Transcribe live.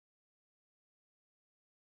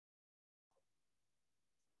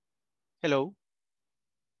Hello.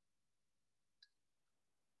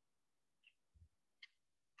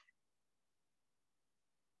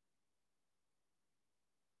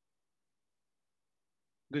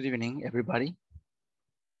 Good evening, everybody.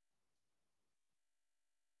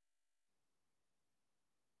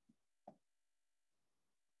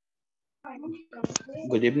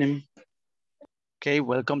 Good evening. Okay,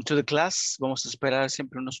 welcome to the class. Vamos a esperar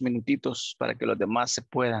siempre unos minutitos para que los demás se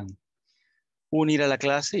puedan unir a la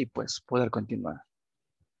clase y pues poder continuar.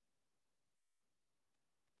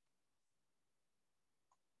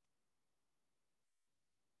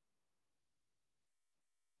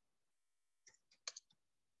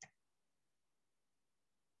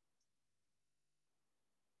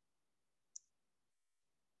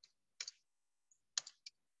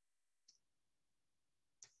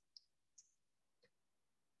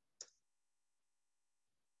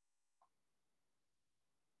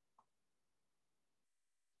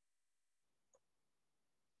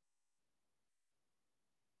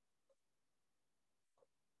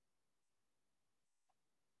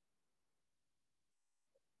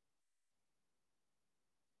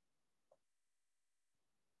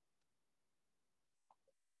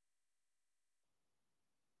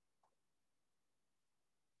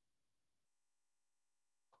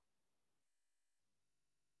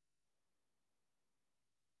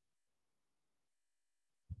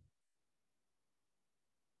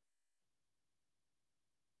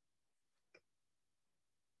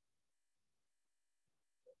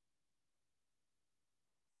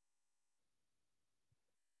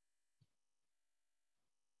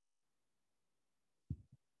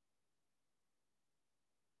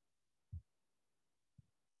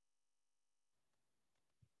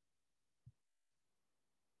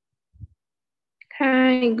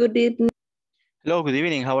 Hi, good evening. Hello, good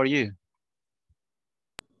evening. How are you?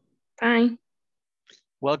 Fine.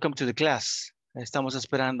 Welcome to the class. Estamos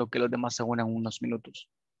esperando que los demás se unan unos minutos.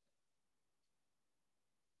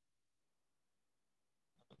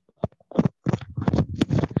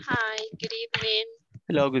 Hi, good evening.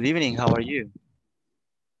 Hello, good evening. How are you?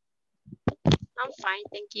 I'm fine,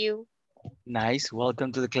 thank you. Nice.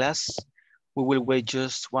 Welcome to the class. We will wait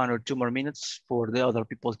just 1 or 2 more minutes for the other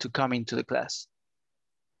people to come into the class.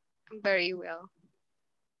 Very well.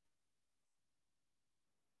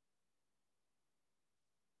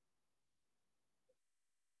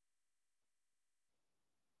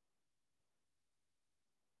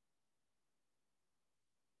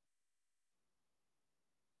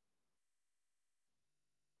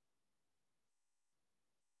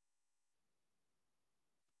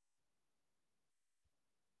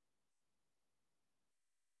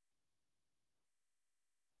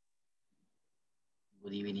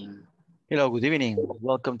 Good evening. Hello, good evening.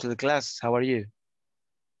 Welcome to the class. How are you?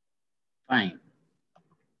 Fine.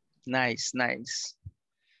 Nice, nice.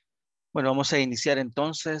 Bueno, vamos a iniciar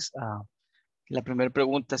entonces. La primera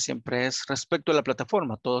pregunta siempre es respecto a la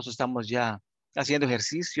plataforma. Todos estamos ya haciendo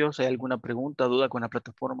ejercicios. ¿Hay alguna pregunta, duda con la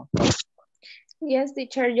plataforma? Yes,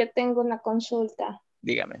 teacher, yo tengo una consulta.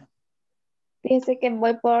 Dígame. Fíjese que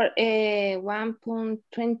voy por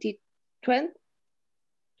 1.2012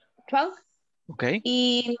 Ok.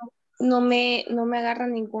 y no me agarra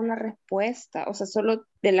ninguna respuesta. O sea, solo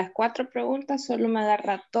de las 4 preguntas, solo me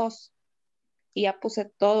agarra 2. Y ya puse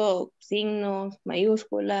todo, signos,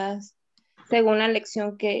 mayúsculas, según la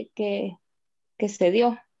lección que se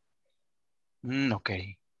dio. Ok.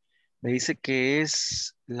 Me dice que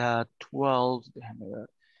es la 12. Déjame ver.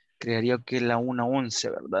 Creería que la 1:11,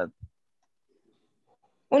 ¿verdad?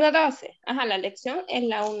 1.12. Ajá, la lección es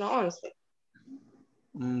la 1.11.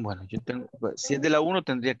 Bueno, yo tengo, pues, si es de la 1,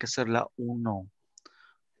 tendría que ser la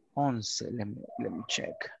 1:11. Let me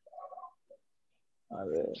check. A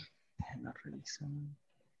ver, déjenme revisar.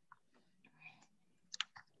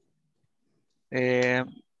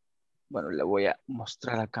 Bueno, le voy a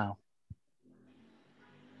mostrar acá.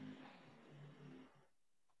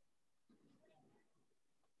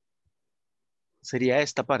 Sería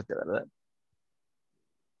esta parte, ¿verdad?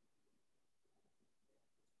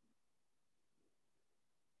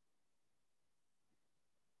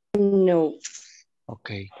 No.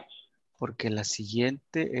 Ok, porque la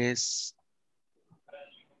siguiente es...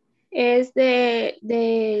 Es de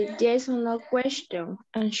yes or no question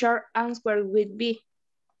and short answer would be.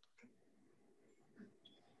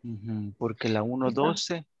 porque la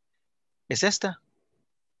 1:12 es esta.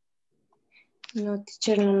 No,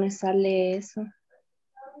 teacher, no me sale eso.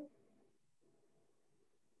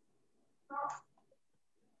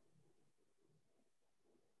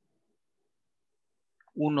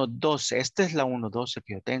 Uno 12. Esta es la 1:12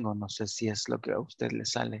 que yo tengo. No sé si es lo que a usted le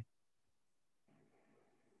sale.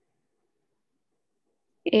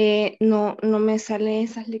 No, no me salen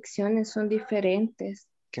esas lecciones, son diferentes.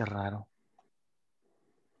 Qué raro.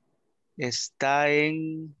 Está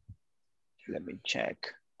en... Let me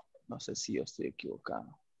check. No sé si yo estoy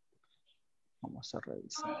equivocado. Vamos a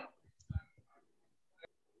revisar.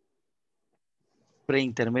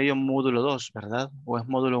 Preintermedio módulo 2, ¿verdad? ¿O es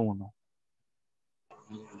módulo 1?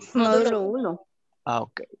 Módulo 1. Ah,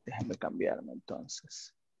 ok. Déjenme cambiarme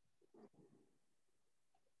entonces.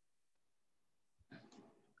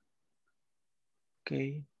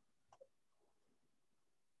 Ok.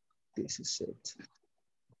 This is it.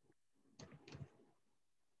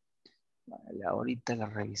 Vale, ahorita la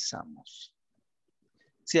revisamos.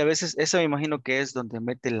 Sí, a veces, eso me imagino que es donde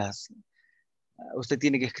mete las... Usted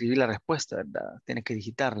tiene que escribir la respuesta, ¿verdad? Tiene que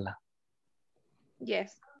digitarla.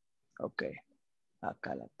 Yes. Ok,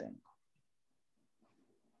 acá la tengo.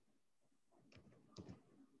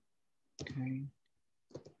 Okay.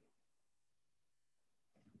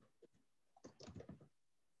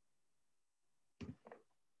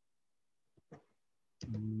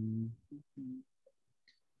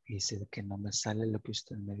 Dice que no me sale lo que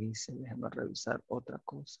usted me dice. Déjeme revisar otra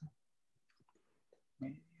cosa.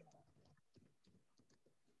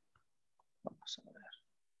 Vamos a ver.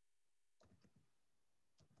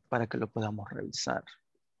 Para que lo podamos revisar.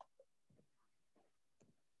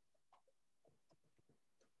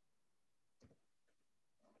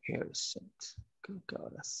 Here's it. Creo que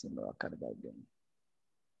ahora sí me va a cargar bien.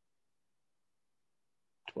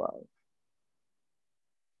 12.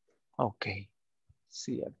 Ok.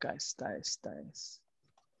 Sí, acá está, esta es.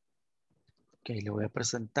 Ok, le voy a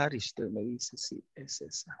presentar y usted me dice si es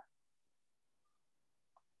esa.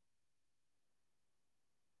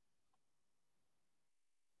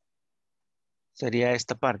 Sería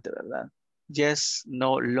esta parte, ¿verdad? Yes,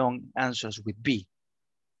 no, long answers with B.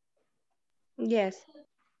 Yes.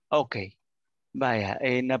 Ok. Vaya,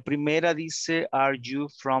 en la primera dice, are you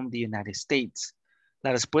from the United States?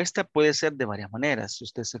 La respuesta puede ser de varias maneras. Si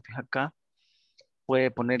usted se fija acá, puede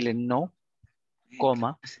ponerle no,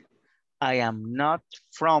 coma, I am not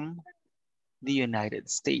from the United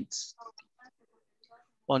States.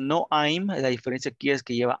 O no I'm, la diferencia aquí es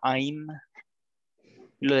que lleva I'm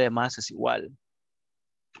y lo demás es igual.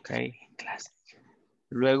 Ok.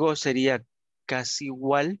 Luego sería casi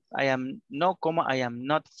igual. I am no, coma, I am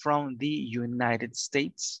not from the United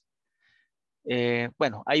States.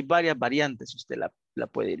 Bueno, hay varias variantes, usted la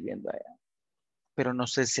puede ir viendo allá. Pero no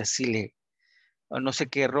sé si así le, o no sé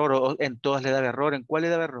qué error, o en todas le da error. ¿En cuál le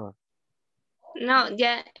da error? No,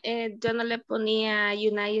 ya yo no le ponía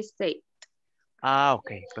United States Ah,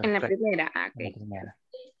 ok, en la perfecto. primera. En la Ok. primera.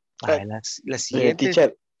 Ah, la siguiente,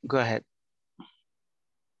 Teacher, go ahead.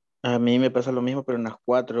 a mí me pasa lo mismo, pero en las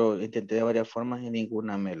 4 intenté de varias formas y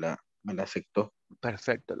ninguna me la aceptó.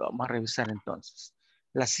 Perfecto, lo vamos a revisar entonces.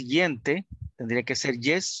 La siguiente tendría que ser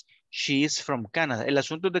yes, she is from Canada. El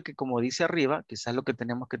asunto es de que como dice arriba, quizás lo que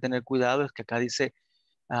tenemos que tener cuidado es que acá dice,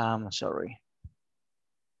 sorry.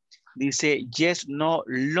 Dice yes, no,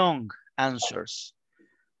 long answers.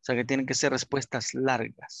 O sea que tienen que ser respuestas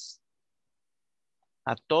largas.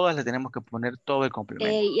 A todas le tenemos que poner todo el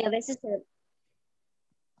complemento. Y a veces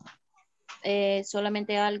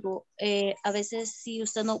solamente algo, a veces si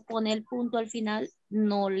usted no pone el punto al final,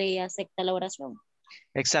 no le acepta la oración.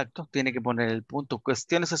 Exacto, tiene que poner el punto.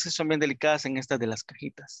 Cuestiones así son bien delicadas en estas de las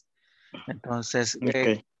cajitas. Entonces,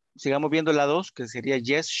 Ok. sigamos viendo la 2, que sería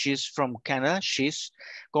yes, she's from Canada, she's.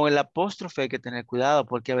 Con el apóstrofe hay que tener cuidado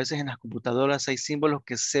porque a veces en las computadoras hay símbolos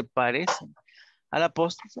que se parecen al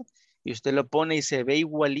apóstrofe y usted lo pone y se ve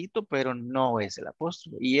igualito, pero no es el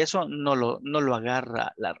apóstrofe. Y eso no lo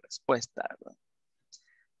agarra la respuesta, ¿verdad?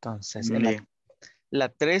 Entonces, en Bien. la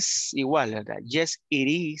 3 igual, ¿verdad? Yes, it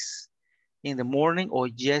is in the morning o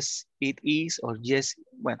yes, it is o yes,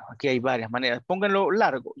 bueno, aquí hay varias maneras. Pónganlo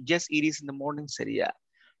largo. Yes, it is in the morning sería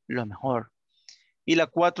lo mejor. Y la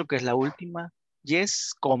 4, que es la última,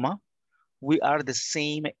 yes, coma, we are the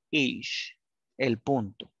same age, el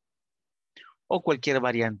punto. O cualquier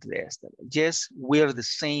variante de esta. Yes, we are the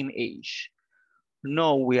same age.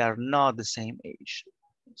 No, we are not the same age.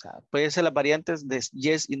 O sea, puede ser las variantes de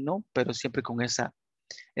yes y no, pero siempre con esa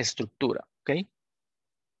estructura, ¿ok?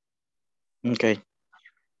 Ok.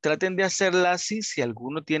 Traten de hacerla así. Si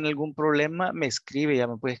alguno tiene algún problema, me escribe, ya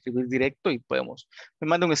me puede escribir directo y podemos. Me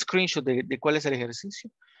manda un screenshot de cuál es el ejercicio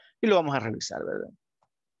y lo vamos a revisar, ¿verdad?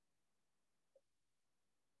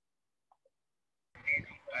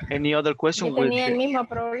 Any other question? Yo tenía el mismo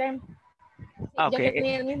problema. Ah, Yo okay.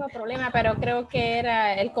 tenía el mismo problema, pero creo que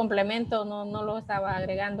era el complemento, no lo estaba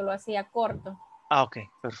agregando, lo hacía corto. Ah, ok,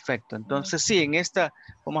 perfecto. Entonces sí, en esta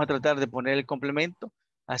vamos a tratar de poner el complemento.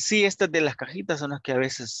 Así, estas de las cajitas son las que a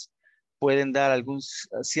veces pueden dar algún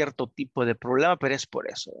cierto tipo de problema, pero es por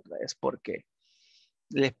eso, ¿verdad? Es porque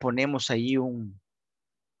les ponemos ahí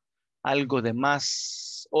algo de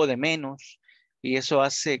más o de menos, y eso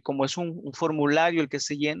hace, como es un formulario el que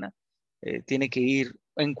se llena, tiene que ir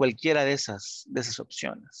en cualquiera de esas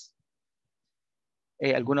opciones.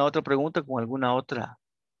 ¿Alguna otra pregunta con alguna otra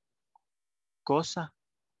cosa?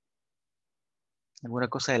 ¿Alguna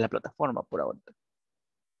cosa de la plataforma por ahora?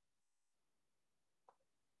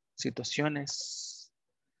 Situaciones.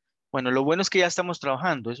 Bueno, lo bueno es que ya estamos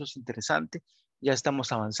trabajando, eso es interesante, ya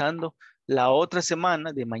estamos avanzando. La otra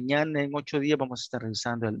semana, de mañana en 8 días, vamos a estar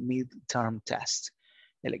revisando el midterm test,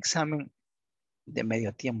 el examen de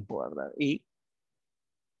medio tiempo, ¿verdad? Y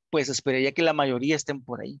pues esperaría que la mayoría estén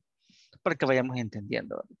por ahí para que vayamos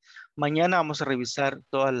entendiendo, ¿verdad? Mañana vamos a revisar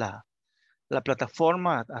toda la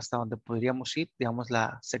plataforma hasta donde podríamos ir, digamos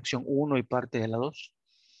la sección 1 y parte de la 2.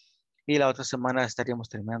 Y la otra semana estaríamos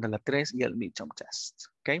terminando la 3 y el midterm test,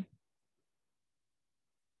 ¿ok?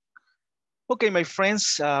 Okay, my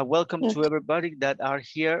friends, welcome to everybody that are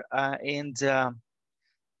here.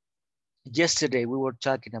 Yesterday we were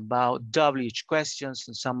talking about WH questions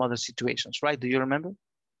and some other situations, right? Do you remember?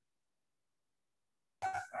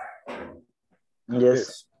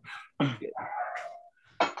 Yes.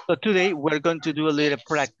 So today we're going to do a little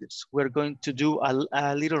practice. We're going to do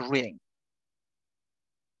a little reading.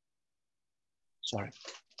 Sorry.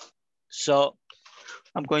 So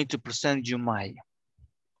I'm going to present you my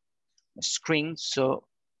screen. So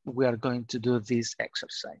we are going to do this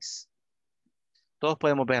exercise. Todos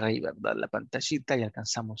podemos ver ahí, ¿verdad? La pantallita y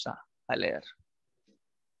alcanzamos a leer.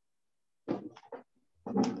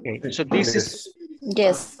 Okay, so this is...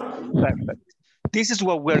 Yes. Perfect. This is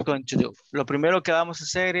what we're going to do. Lo primero que vamos a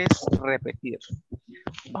hacer es repetir.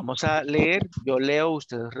 Vamos a leer, yo leo,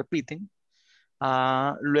 ustedes repiten.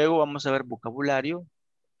 Luego vamos a ver vocabulario,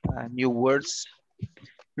 new words.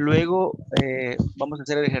 Luego vamos a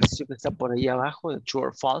hacer el ejercicio que está por ahí abajo, de true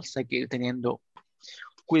or false. Hay que ir teniendo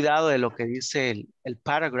cuidado de lo que dice el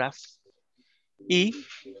paragraph. Y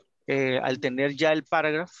al tener ya el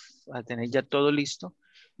paragraph, al tener ya todo listo,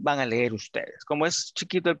 van a leer ustedes. Como es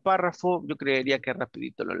chiquito el párrafo, yo creería que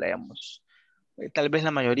rapidito lo leemos. Tal vez la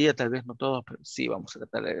mayoría, tal vez no todos, pero sí vamos a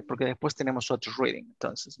tratar de leer, porque después tenemos otro reading.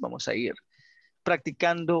 Entonces vamos a ir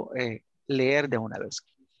practicando leer de una vez.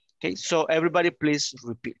 Okay, so everybody please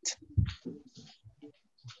repeat.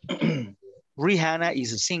 Rihanna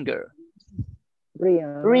is a singer.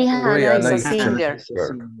 Rihanna is a singer.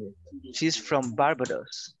 She's from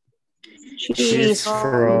Barbados. She's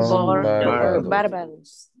from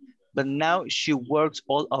Barbados. But now she works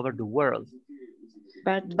all over the world.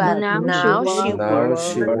 But now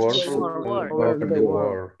she works all over the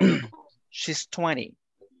world. She's 20.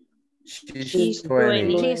 She's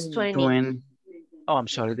 20. She's 20. Oh, I'm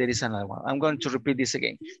sorry, there is another one. I'm going to repeat this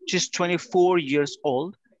again. She's 24 years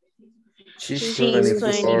old. She's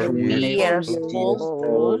 24 years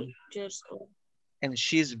old. And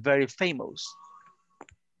she's very famous.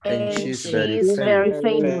 And she's very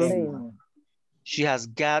famous. She has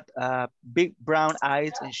got big brown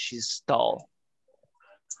eyes and she's tall.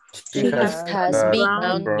 She has big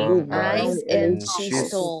brown eyes and she's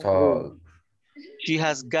tall. She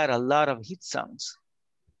has got a lot of hit songs.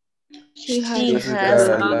 She has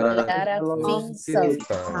a lot of things.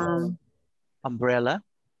 Umbrella.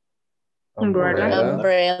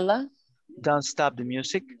 Umbrella. Don't Stop the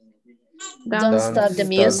Music. Don't Stop the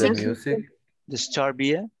Music.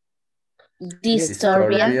 Disturbia.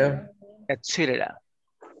 Etc.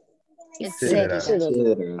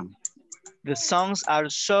 The songs are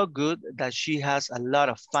so good that she has a lot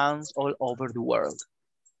of fans all over the world.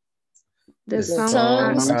 The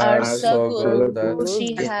songs are so good that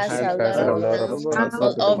she has a lot of fans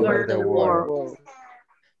all over the world.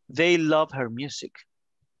 They love her music.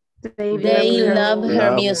 They love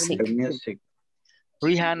her music.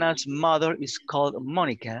 Rihanna's mother is called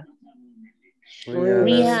Monica.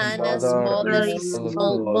 Rihanna's mother is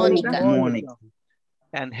called Monica.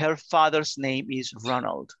 And her father's name is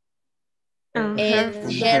Ronald. And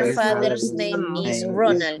her father's name is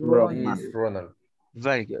Ronald.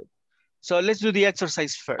 Very good. So let's do the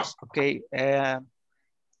exercise first, okay?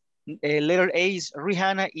 Letter A is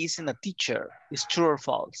Rihanna isn't a teacher. Is true or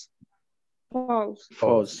false? False.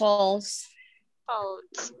 False.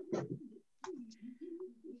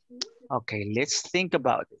 Okay, let's think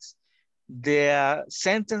about this. The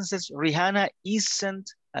sentences, Rihanna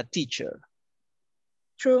isn't a teacher.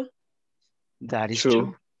 True. That is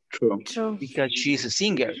true. Because she's a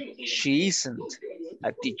singer. She isn't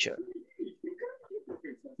a teacher.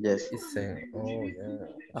 Yes. Isn't. Oh,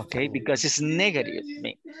 yeah. Okay, because it's negative.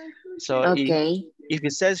 So Okay. if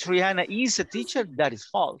it says Rihanna is a teacher, that is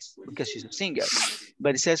false because she's a singer.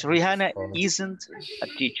 But it says Rihanna Oh, isn't a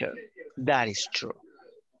teacher. That is true.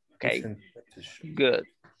 Okay, isn't. good.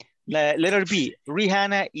 Letter B,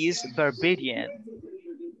 Rihanna is Barbadian.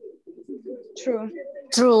 True.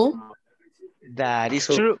 True. That is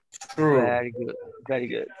True. true. True. Very good, very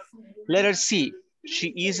good. Letter C,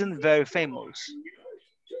 she isn't very famous.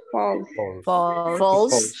 False. False. False.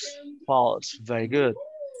 False. False, very good.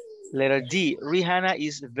 Letter D, Rihanna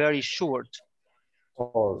is very short.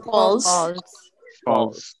 False. False. False.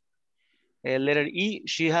 False. Letter E,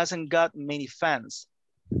 she hasn't got many fans.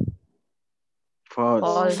 False.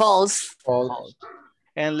 False. False. False. False.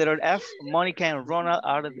 And letter F, Monica and Ronald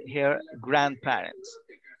are her grandparents.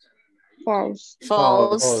 False.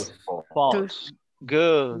 False. False. False.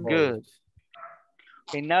 Good, good. False.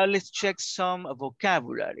 Okay, now let's check some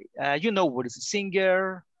vocabulary. You know what is a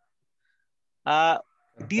singer.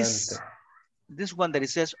 This one that it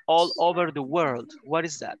says all over the world. What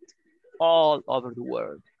is that? All over the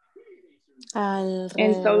world. En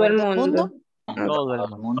todo el mundo. Todo el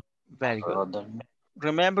mundo. Very good.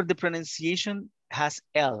 Remember the pronunciation has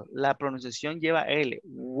L. La pronunciación lleva L.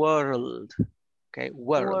 World. Okay,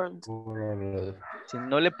 world. World. Si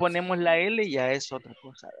no le ponemos la L ya es otra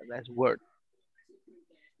cosa. That's word.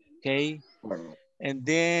 Okay. And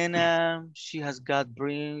then she has got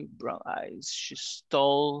brown eyes. She's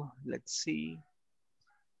tall. Let's see.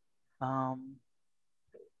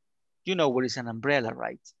 You know what is an umbrella,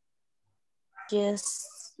 right?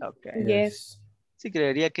 Yes. Okay. Yes. Sí,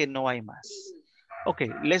 creería que no hay más. Ok,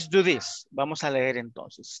 let's do this. Vamos a leer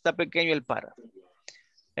entonces. Está pequeño el párrafo.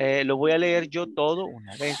 Lo voy a leer yo todo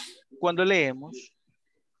una vez. Cuando leemos,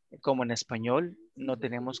 como en español, no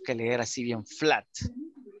tenemos que leer así bien flat.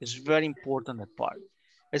 It's very important that part.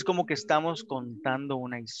 Es como que estamos contando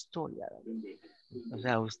una historia. O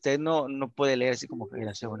sea, usted no puede leer así como que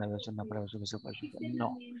la segunda versión, la primera versión,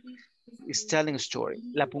 no. It's telling a story.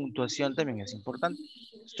 La puntuación también es importante.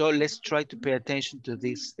 So let's try to pay attention to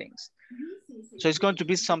these things. So it's going to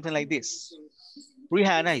be something like this.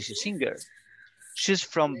 Rihanna is a singer. She's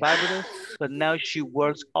from Barbados, but now she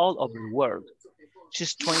works all over the world.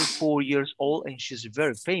 She's 24 years old and she's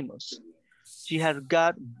very famous. She has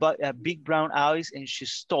got big brown eyes and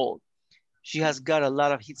she's tall. She has got a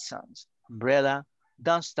lot of hit songs. Umbrella,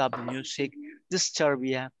 Don't Stop the Music,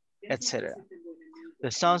 Disturbia, etc.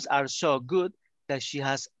 The songs are so good that she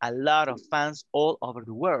has a lot of fans all over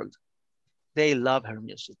the world. They love her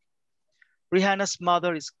music. Rihanna's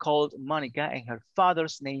mother is called Monica and her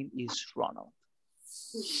father's name is Ronald.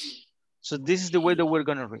 So this is the way that we're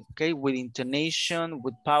gonna read, okay? With intonation,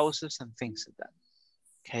 with pauses and things like that,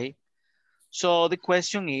 okay? So the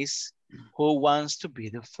question is, who wants to be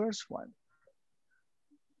the first one?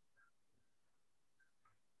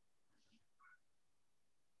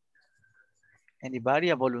 Anybody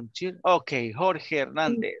a volunteer? Okay, Jorge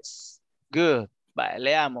Hernández. Good. Vale,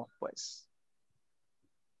 leamos pues.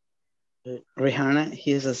 Rihanna,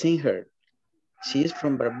 he is a singer. She is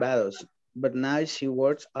from Barbados, but now she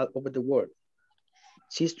works all over the world.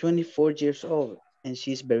 She's 24 years old and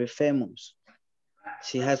she's very famous.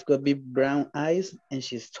 She has got big brown eyes and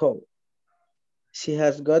she's tall. She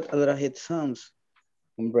has got a lot of hit songs.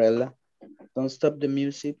 Umbrella, Don't Stop the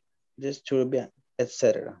Music, Disturbia,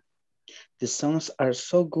 etc. The songs are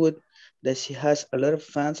so good that she has a lot of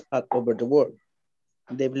fans all over the world.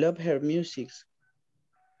 They love her music.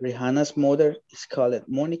 Rihanna's mother is called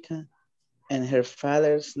Monica and her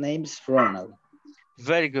father's name is Ronald.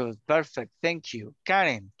 Very good, perfect, thank you.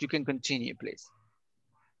 Karen, you can continue, please.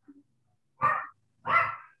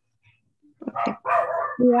 Okay.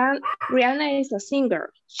 Rihanna is a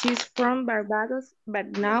singer. She's from Barbados,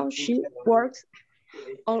 but now she works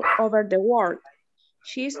all over the world.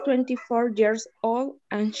 She's 24 years old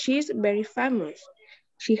and she's very famous.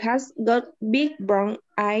 She has got big brown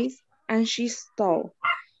eyes and she's tall.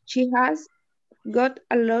 She has got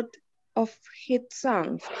a lot of hit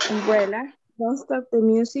songs, Umbrella, Don't Stop the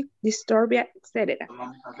Music, Disturbia, etc.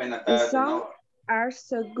 The songs are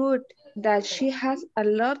so good that she has a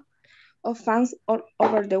lot of fans all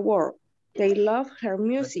over the world. They love her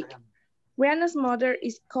music. Rihanna's mother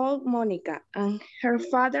is called Monica and her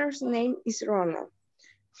father's name is Ronald.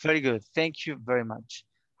 Very good, thank you very much.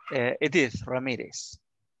 Edith Ramirez.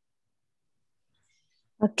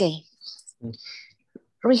 Okay.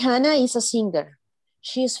 Rihanna is a singer.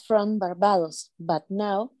 She's from Barbados, but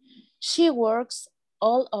now she works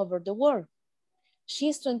all over the world.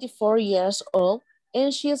 She's 24 years old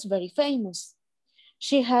and she is very famous.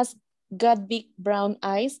 She has got big brown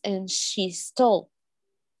eyes and she's tall.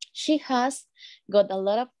 She has got a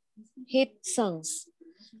lot of hit songs.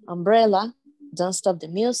 Umbrella, Don't Stop the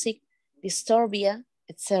Music, Disturbia,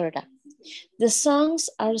 etc. The songs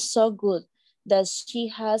are so good that she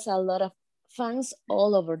has a lot of fans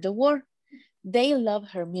all over the world. They love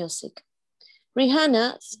her music.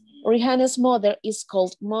 Rihanna's mother is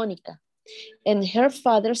called Monica, and her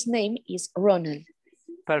father's name is Ronald.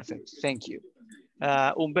 Perfect, thank you.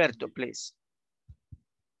 Humberto, please.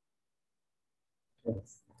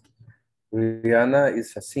 Rihanna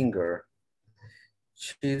is a singer.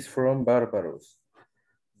 She's from Barbados,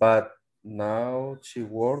 but now she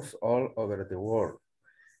works all over the world.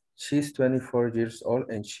 She's 24 years old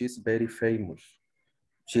and she's very famous.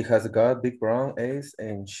 She has got big brown eyes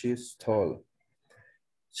and she's tall.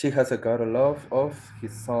 She has got a lot of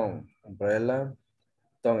his song, Umbrella,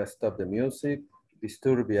 Don't Stop the Music,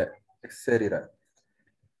 Disturbia, etc.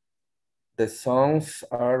 The songs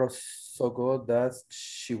are so good that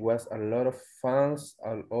she has a lot of fans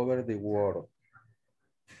all over the world.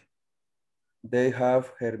 They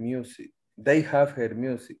have her music.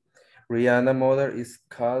 Rihanna's mother is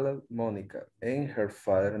called Monica and her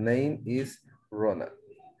father's name is Ronald.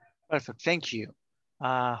 Perfect, thank you.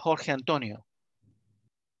 Jorge Antonio.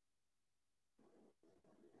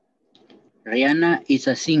 Rihanna is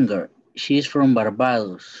a singer. She's from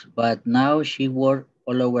Barbados, but now she works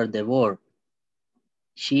all over the world.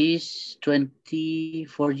 She's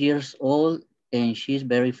 24 years old and she's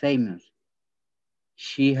very famous.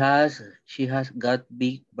 She has got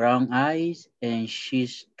big brown eyes and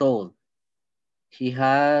she's tall. She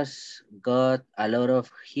has got a lot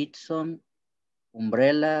of hit songs,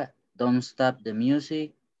 Umbrella, Don't Stop the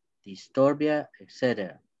Music, Disturbia,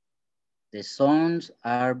 etc. The songs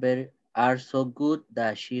are so good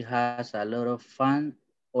that she has a lot of fans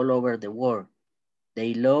all over the world.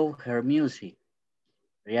 They love her music.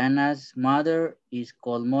 Rihanna's mother is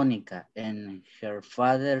called Monica and her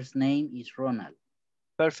father's name is Ronald.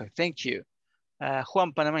 Perfect, thank you.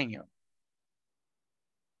 Juan Panameño.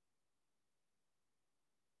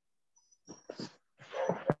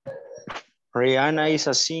 Rihanna is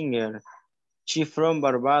a singer. She's from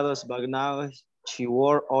Barbados, but now she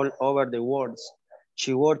works all over the world.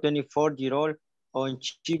 She was 24-year-old and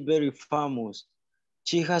she's very famous.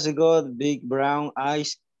 She has got big brown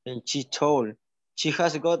eyes and she's tall. She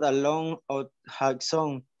has got a long hot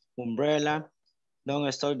song, Umbrella,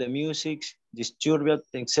 Don't Stop the Music, Disturbed,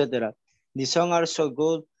 etc. The songs are so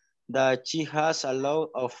good that she has a lot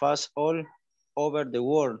of fans all over the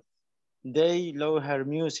world. They love her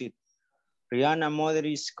music. Rihanna's mother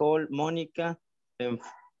is called Monica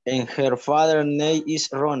and her father's name is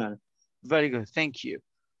Ronald. Very good, thank you.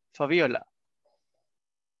 Fabiola.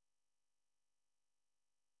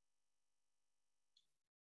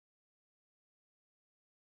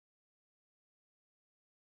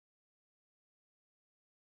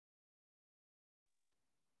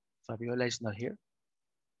 Fabiola is not here.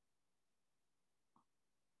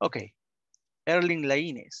 Okay, Erling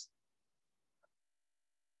Laínez.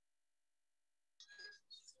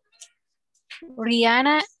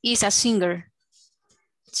 Rihanna is a singer.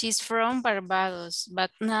 She's from Barbados,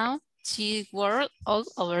 but now she works all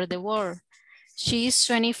over the world. She's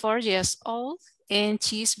 24 years old and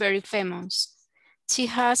she's very famous. She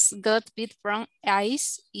has got big brown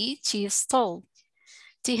eyes and she's tall.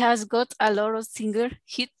 She has got a lot of singer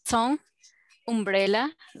hit songs,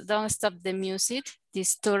 Umbrella, Don't Stop the Music,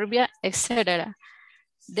 Disturbia, etc.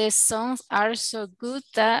 The songs are so good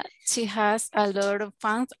that she has a lot of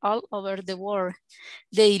fans all over the world.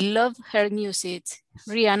 They love her music.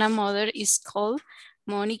 Rihanna's mother is called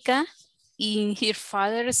Monica and her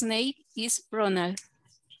father's name is Ronald.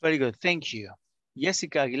 Very good, thank you.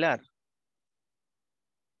 Jessica Aguilar.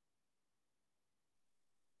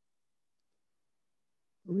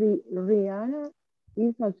 Rihanna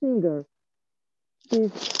is a singer.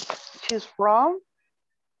 She's from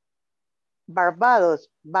Barbados,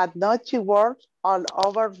 but now she works all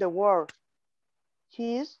over the world.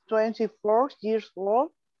 She's 24 years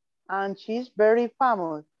old and she's very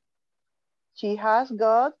famous. She has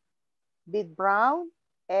got big brown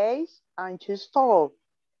eyes and she's tall.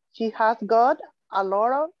 She has got a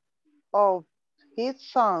lot of hit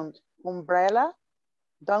songs, Umbrella,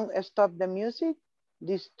 Don't Stop the Music,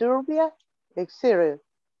 Disturbia, etc.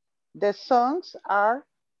 The songs are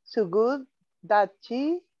so good that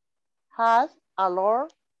she has a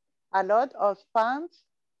lot of fans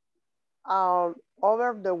all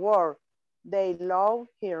over the world. They love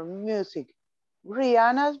her music.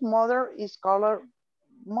 Rihanna's mother is called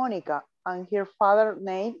Monica and her father's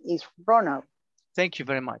name is Ronald. Thank you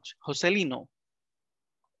very much. Joselino.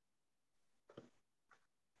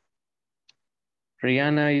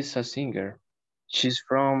 Rihanna is a singer. She's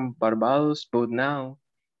from Barbados, but now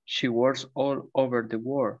she works all over the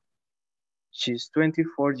world. She's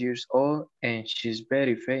 24 years old and she's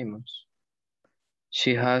very famous.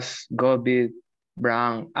 She has got big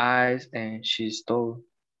brown eyes and she's tall.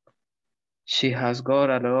 She has got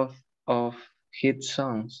a lot of hit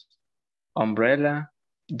songs. Umbrella,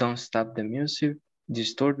 Don't Stop the Music,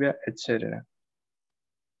 Disturbia, etc.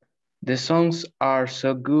 The songs are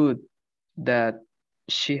so good that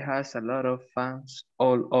she has a lot of fans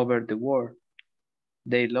all over the world.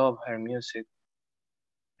 They love her music.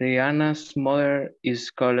 Rihanna's mother is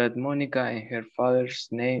called Monica and her father's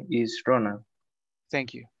name is Ronald.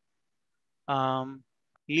 Thank you.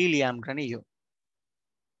 Lilian Granillo.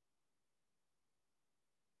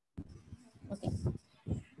 Okay.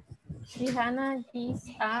 Rihanna is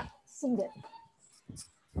a singer.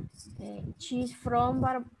 She's from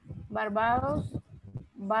Barbados,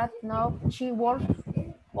 but now she works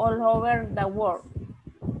all over the world.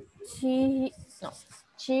 She no,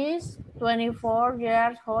 she's 24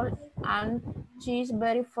 years old and she's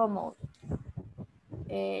very famous.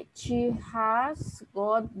 She has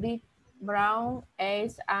got big brown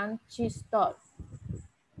eyes and she's tall.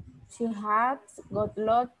 She has got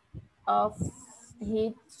lots of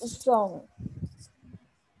hit songs.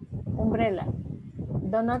 Umbrella,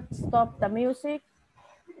 Do Not Stop the Music,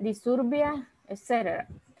 Disturbia, etc.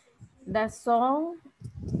 The songs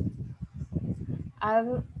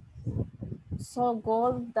are so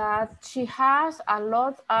good that she has a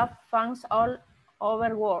lot of fans all over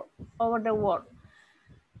the world.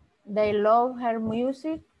 They love her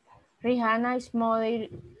music. Rihanna's mother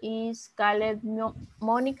is called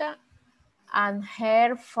Monica and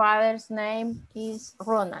her father's name is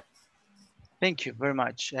Ronald. Thank you very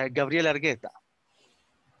much. Gabriela Argueta.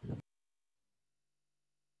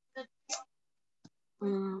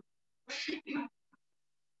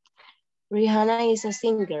 Rihanna is a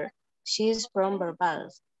singer. She's from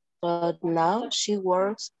Barbados, but now she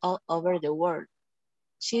works all over the world.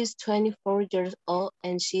 She's 24 years old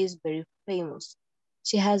and she is very famous.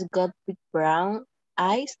 She has got big brown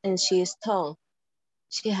eyes and she is tall.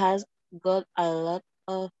 She has got a lot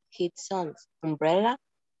of hit songs. Umbrella,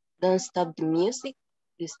 Don't Stop the Music,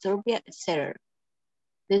 Disturbia, etc.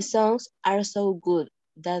 The songs are so good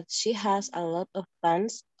that she has a lot of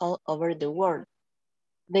fans all over the world.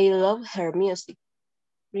 They love her music.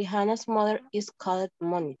 Rihanna's mother is called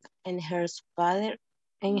Monica and her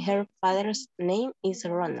father's name is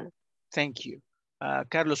Ronald. Thank you.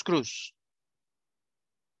 Carlos Cruz.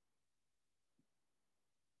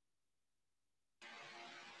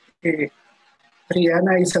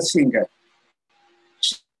 Rihanna is a singer.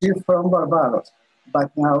 She's from Barbados,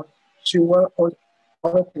 but now she works all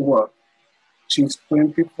over the world. She's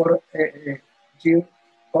 24 years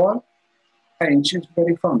old and she's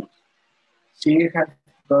very famous. She has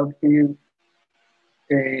got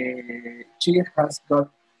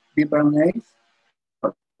different names.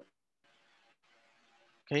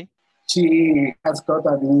 Okay. She has got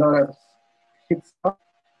a lot of hits.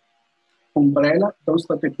 Umbrella, Don't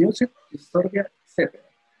Stop the Music, Disturbia, etc.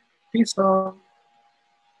 These songs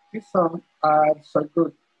are so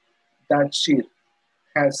good that she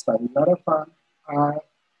has a lot of fun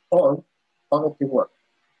all over the world.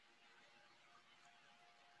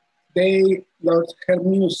 They love her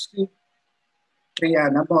music.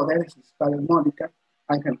 Rihanna's mother is called Monica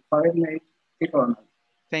and her father's name is Ronald.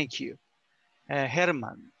 Thank you.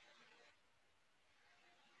 Herman.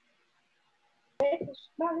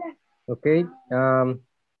 Okay.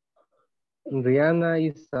 Rihanna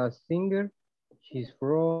is a singer. She's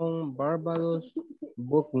from Barbados,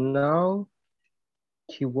 but now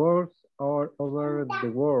she works all over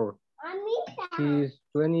the world. She's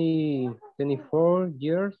 24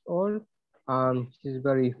 years old and she's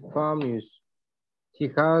very famous. She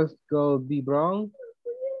has got big brown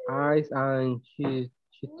eyes and she's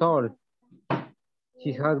tall.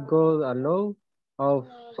 She has got a lot of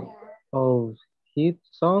hit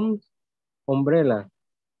songs. Umbrella,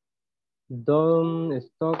 Don't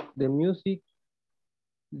Stop the Music,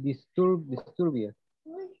 Disturbia.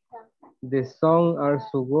 The songs are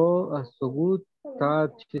so good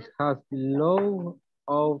that she has lots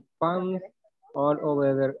of fans all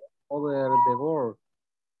over the world.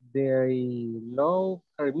 They love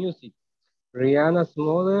her music. Rihanna's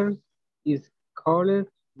mother is called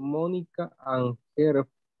Monica and her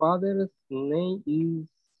father's name is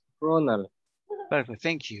Ronald. Perfect,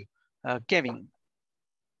 thank you. Kevin.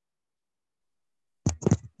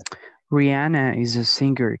 Rihanna is a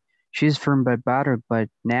singer. She's from Barbados, but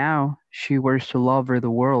now she works all over the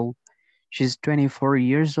world. She's 24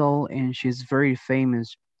 years old and she's very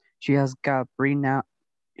famous. She has got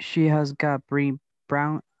green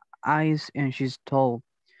brown eyes and she's tall.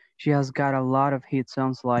 She has got a lot of hit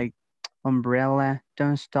songs like Umbrella,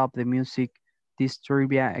 Don't Stop the Music,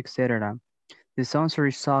 Disturbia, etc. The songs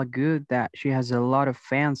are so good that she has a lot of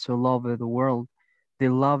fans all over the world. They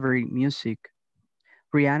love her music.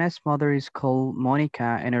 Rihanna's mother is called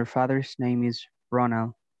Monica and her father's name is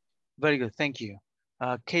Ronald. Very good, thank you.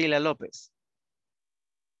 Kayla Lopez.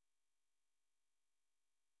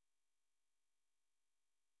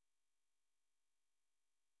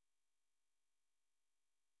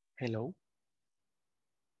 Hello.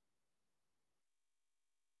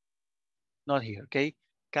 Not here, okay?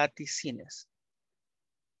 Katy Sines.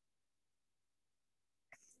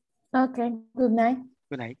 Okay, good night.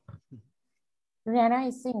 Good night. Rihanna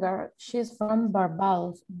is a singer. She's from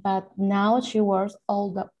Barbados, but now she works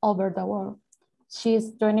over the world.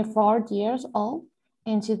 She's 24 years old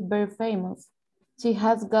and she's very famous. She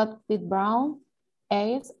has got big brown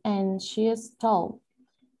eyes and she is tall.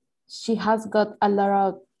 She has got a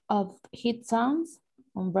lot of hit songs,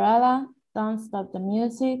 Umbrella, Don't Stop the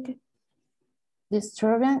Music,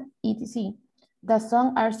 Disturbing, etc. The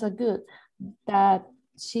songs are so good that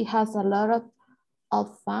she has a lot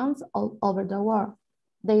of fans all over the world.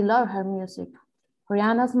 They love her music.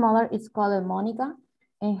 Rihanna's mother is called Monica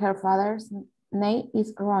and her father's name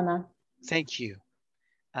is Ronald. Thank you.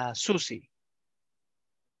 Susie.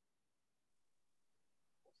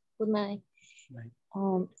 Good night.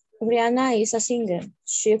 Rihanna is a singer.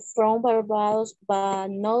 She's from Barbados, but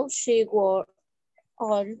now she works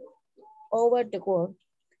all over the world.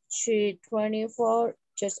 She's 24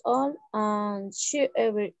 years old and she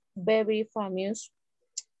is very famous.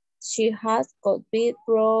 She has got big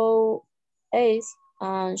brown eyes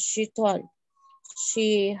and she's tall.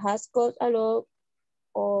 She has got a lot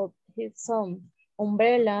of hit songs.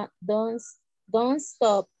 Umbrella, Don't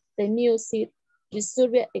Stop the Music,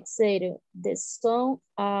 Disturbia, etc. The songs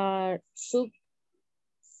are so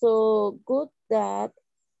good that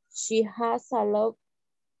she has a lot of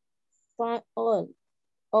fans all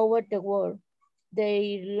over the world.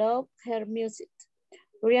 They love her music.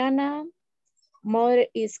 Rihanna's mother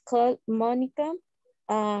is called Monica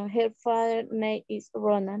and her father's name is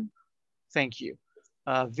Ronald. Thank you.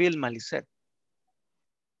 Vilma Lisette.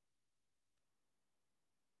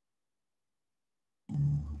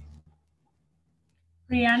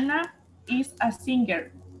 Rihanna is a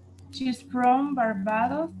singer. She's from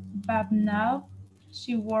Barbados, but now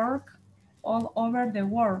she works all over the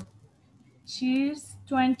world. She's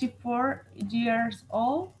 24 years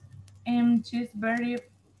old and she's very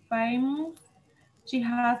famous. She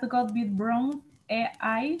has got big brown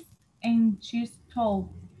eyes and she's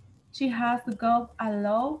tall. She has got a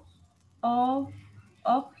lot of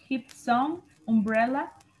hit songs,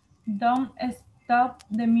 Umbrella, Don't Stop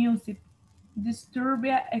the Music,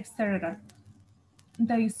 Disturbia, etc.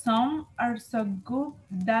 The songs are so good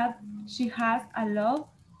that she has a lot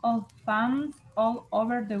of fans all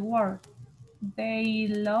over the world. They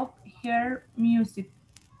love her music.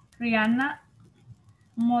 Rihanna's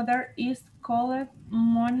mother is called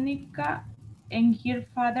Monica and her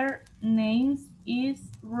father's name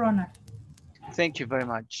is Ronald. Thank you very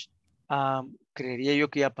much. Creería yo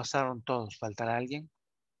que ya pasaron todos. ¿Faltará alguien?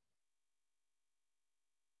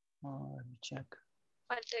 Let me check.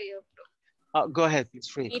 Falta yo, bro. Go ahead, please,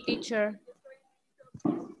 free. Me, teacher.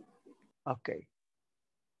 Ok.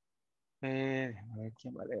 A ver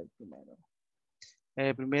quién va a leer primero.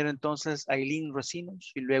 Primero entonces Aileen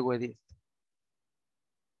Rosinos y luego Edith.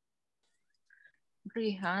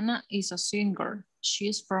 Rihanna is a singer.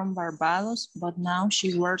 She's from Barbados, but now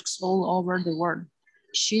she works all over the world.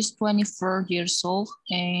 She's 24 years old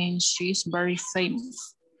and she's very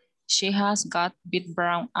famous. She has got big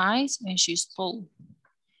brown eyes and she's tall.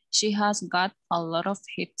 She has got a lot of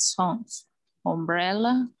hit songs.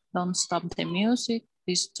 Umbrella, Don't Stop the Music,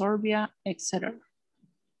 Disturbia, etc.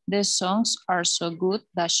 The songs are so good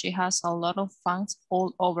that she has a lot of fans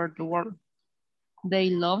all over the world. They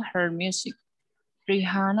love her music.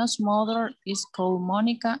 Rihanna's mother is called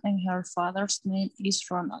Monica and her father's name is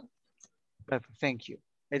Ronald. Perfect, thank you.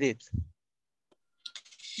 Edith.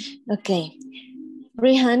 Okay.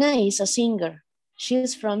 Rihanna is a singer.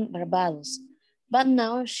 She's from Barbados, but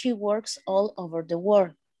now she works all over the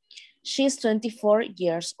world. She's 24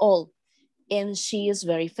 years old and she is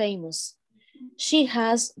very famous. She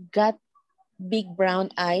has got big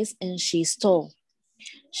brown eyes and she's tall.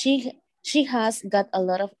 She has got a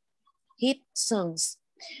lot of hit songs.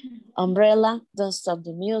 Umbrella, Don't Stop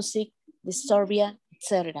the Music, Disturbia,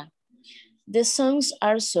 etc. The songs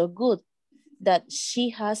are so good that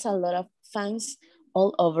she has a lot of fans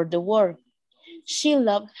all over the world. She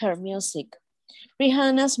loved her music.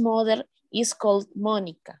 Rihanna's mother is called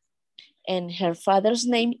Monica, and her father's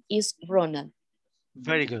name is Ronald.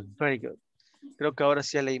 Very good, very good. Creo que ahora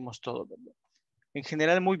sí ya leímos todo, ¿verdad? En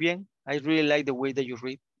general, muy bien. I really like the way that you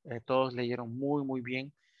read. Todos leyeron muy, muy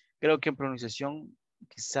bien. Creo que en pronunciación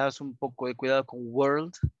quizás un poco de cuidado con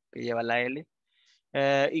world, que lleva la L,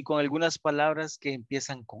 y con algunas palabras que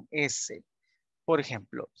empiezan con S. Por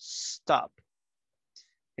ejemplo, stop.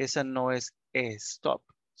 Esa no es stop,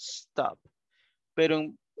 stop.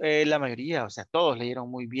 Pero la mayoría, o sea, todos leyeron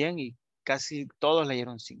muy bien y casi todos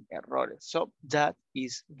leyeron sin errores. So, that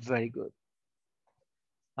is very good.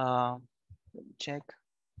 Let me check.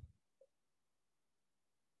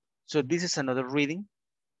 So, this is another reading.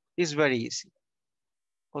 It's very easy.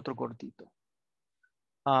 Otro cortito.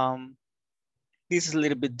 This is a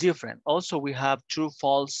little bit different. Also, we have true,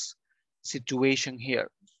 false situation here.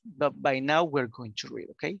 But by now, we're going to read,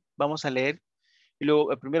 okay? Vamos a leer. Y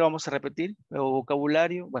luego, primero vamos a repetir, luego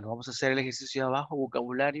vocabulario. Bueno, vamos a hacer el ejercicio de abajo,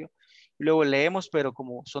 vocabulario. Y luego leemos, pero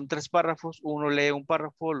como son 3 párrafos, uno lee un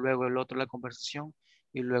párrafo, luego el otro la conversación,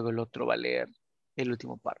 y luego el otro va a leer el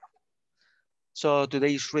último párrafo. So,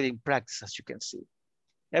 today is reading practice, as you can see.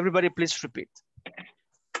 Everybody, please repeat.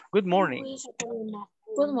 Good morning.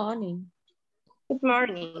 Good morning. Good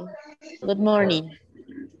morning. Good morning.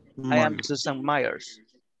 I am Susan Myers.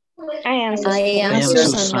 I am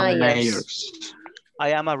Susan Myers. I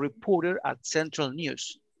am a reporter at Central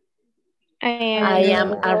News. I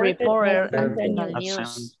am a reporter at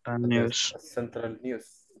Central News.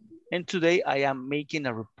 And today I am making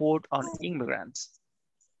a report on immigrants.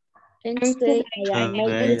 And today I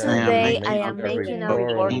am making a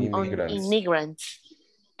report on immigrants.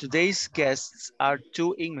 Today's guests are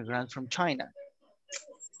 2 immigrants from China.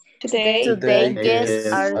 Today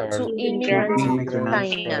guests are 2 immigrants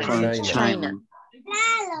from China.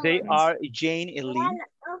 They are Jane and Lee.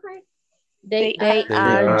 They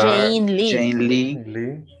are Jane Lee.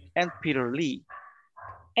 And Peter Lee.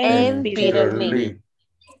 And Peter Lee.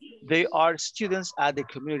 They are students at the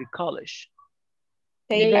community college.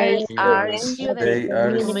 They are students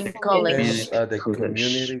at the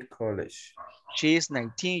community college. She is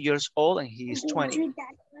 19 years old and he is 20.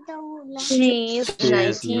 She is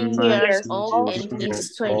 19 years old and he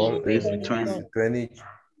is 20.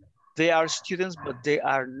 They are students, but they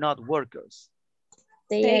are not workers.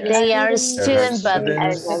 They are students, but they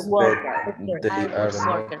are not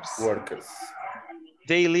workers.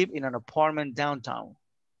 They live in an apartment downtown.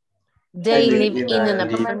 They live in an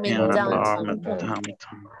apartment downtown.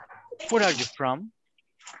 Where are you from?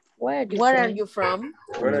 Where are you from?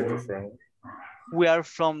 We are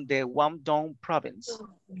from the Guangdong province.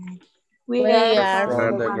 We are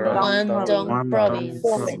from the Guangdong province.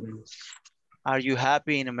 Are you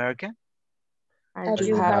happy in America? Are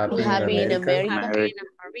you happy in America?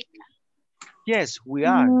 Yes, we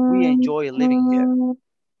are. We enjoy living here.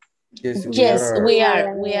 Yes, we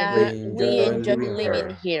are. We enjoy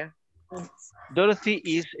living here. Dorothy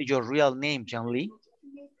is your real name, John Lee?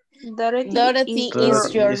 Dorothy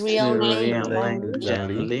is your real name,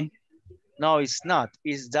 John Lee? No, it's not.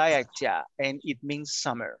 It's Dayatia, and it means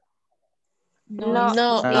summer. No,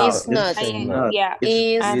 it's not.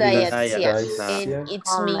 It's Dayatia, and it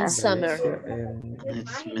means summer.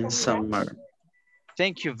 It summer.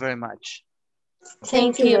 Thank you very much.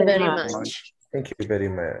 Thank you very much. Thank you very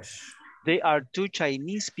much. They are 2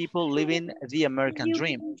 Chinese people living the American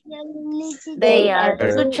dream. They are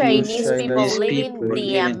 2 Chinese people living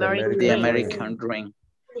the American dream.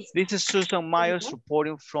 This is Susan Myers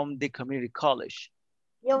reporting from the community college.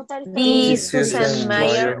 This is Susan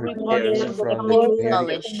Myers reporting from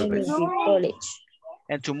the community college.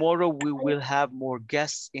 And tomorrow we will have more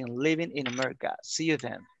guests in Living in America. See you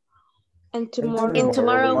then. And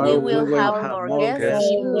tomorrow we will have more guests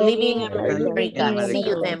in Living in America.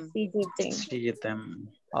 See you then.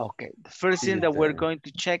 Okay, the first thing that we're going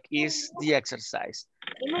to check is the exercise.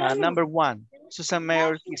 Number 1, Susan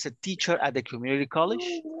Myers is a teacher at the community college.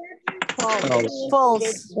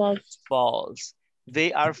 False.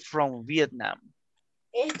 They are from Vietnam.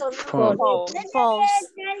 False.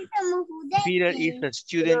 Peter is a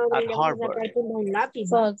student at Harvard.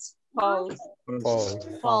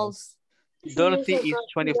 False. Dorothy is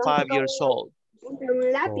 25 years old.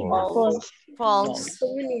 False.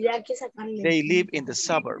 They live in the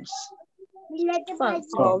suburbs.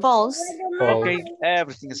 False. Okay,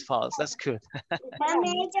 everything is false. That's good.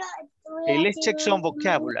 Okay, let's check some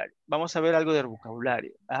vocabulary. Vamos a ver algo del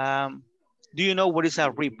vocabulario. Do you know what is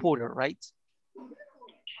a reporter, right?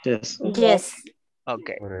 Yes.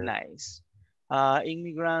 Okay, nice.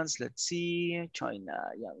 Immigrants, let's see.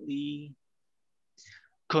 China, Yang Li.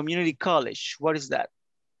 Community college, what is that?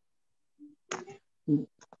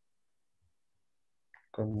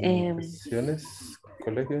 Comunicaciones,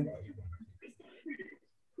 colegio.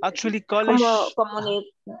 Actually, college. Como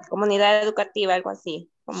comunidad educativa, algo así.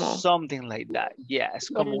 Como Something like that. Yes,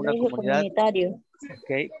 como una colegio comunidad. comunitario.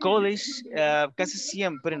 Okay. College, casi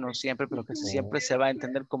siempre, no siempre, pero casi siempre se va a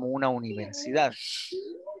entender como una universidad.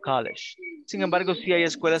 College. Sin embargo, sí hay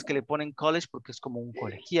escuelas que le ponen college porque es como un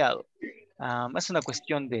colegiado. Es una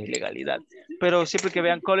cuestión de legalidad. Pero siempre que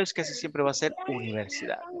vean college, casi siempre va a ser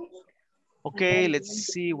universidad. Okay, let's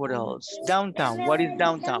see what else. Downtown, what is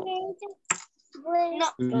downtown?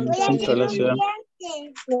 El centro de la ciudad.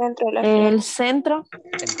 El centro.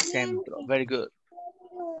 El centro, very good.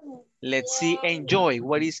 Let's see, enjoy,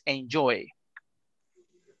 what is enjoy?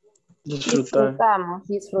 Disfrutar.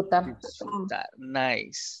 Disfrutar. Disfrutar,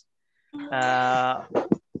 nice.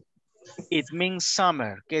 It means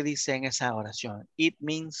summer. ¿Qué dice en esa oración? It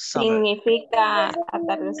means summer. Significa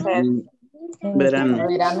atardecer. Verano.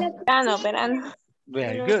 Verano.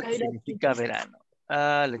 Very good. Significa verano.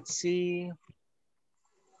 Let's see.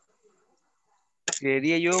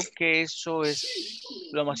 Creería yo que eso es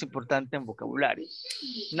lo más importante en vocabulario.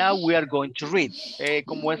 Now we are going to read.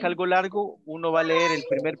 Como es algo largo, uno va a leer el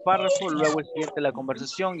primer párrafo, luego el siguiente la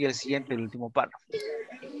conversación y el siguiente el último párrafo.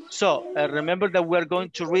 So, remember that we are going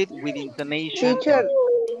to read with intonation.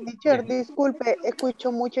 Teacher, disculpe,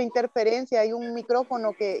 escucho mucha interferencia. Hay un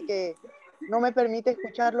micrófono que no me permite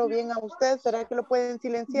escucharlo bien a usted. ¿Será que lo pueden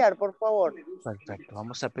silenciar, por favor? Perfecto.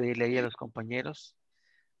 Vamos a pedirle ahí a los compañeros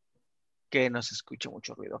que no se escuche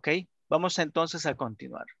mucho ruido, ¿ok? Vamos entonces a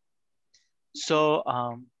continuar. So,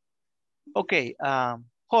 okay,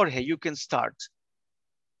 Jorge, you can start.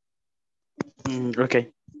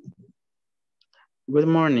 Okay. Good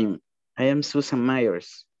morning. I am Susan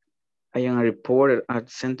Myers. I am a reporter at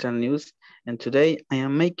Central News, and today I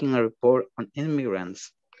am making a report on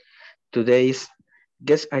immigrants. Today's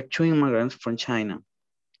guests are two immigrants from China.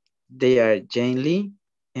 They are Jane Lee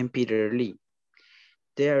and Peter Lee.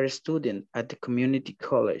 They are a student at the community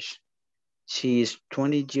college. She is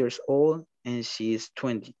 20 years old and she is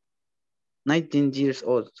 19 years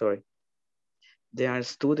old, sorry. They are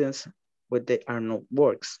students, but they are not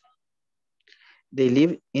works. They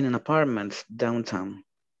live in an apartment downtown.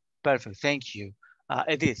 Perfect, thank you.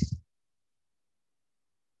 Edith.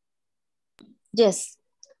 Yes.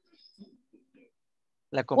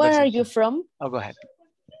 Where are you from? Oh, go ahead.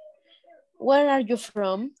 Where are you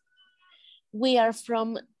from? We are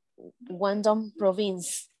from Guangdong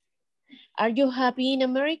province. Are you happy in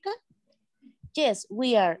America? Yes,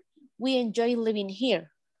 we are. We enjoy living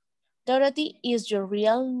here. Dorothy, is your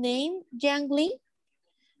real name Yang Li?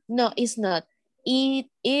 No, it's not. It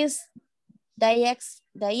is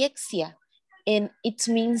Diexia, and it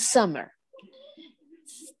means summer.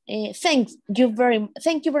 Thank you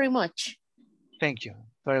very much. Thank you.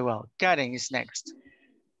 Very well. Karen is next.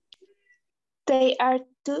 They are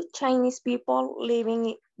two Chinese people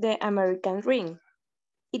living the American dream.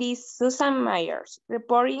 It is Susan Myers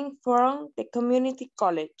reporting from the community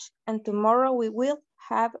college, and tomorrow we will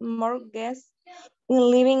have more guests in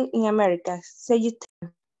living in America. See you.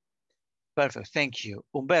 Perfect. Thank you.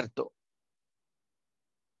 Humberto.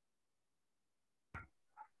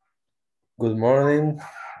 Good morning.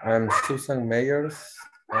 I'm Susan Myers.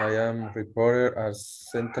 I am reporter at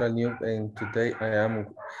Central News, and today I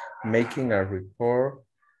am making a report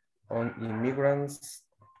on immigrants.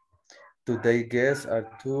 Today's guests are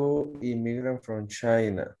two immigrants from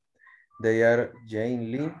China. They are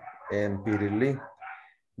Jane Lee and Peter Lee.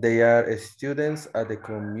 They are students at the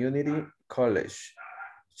community college.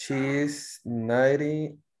 She is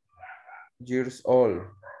 90 years old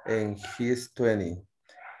and he is 20.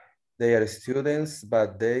 They are students,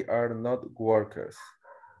 but they are not workers.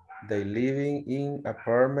 They living in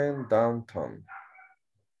apartment downtown.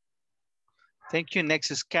 Thank you.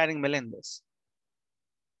 Next is Karen Melendez.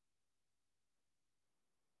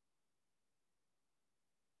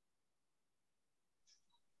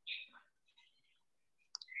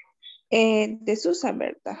 De Susan,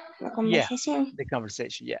 ¿verdad? La conversación. Yeah, the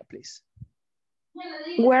conversation. Yeah, please.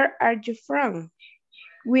 Where are you from?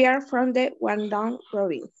 We are from the Guangdong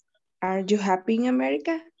province. Are you happy in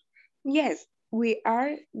America? Yes, we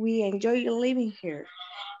are. We enjoy living here.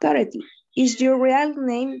 Dorothy, is your real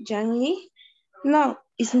name Yang Li? No,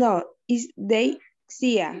 it's not. It's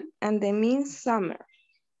Xia, and the means summer.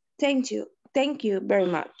 Thank you. Thank you very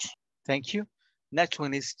much. Thank you. Next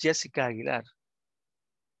one is Jessica Aguilar.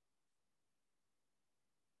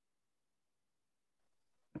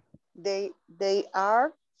 They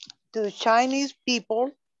are two Chinese people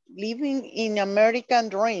living in American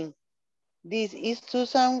dream. This is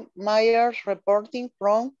Susan Myers reporting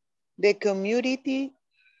from the community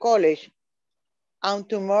college. And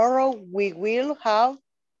tomorrow we will have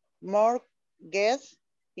more guests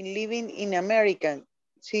in living in America.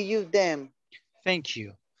 See you then. Thank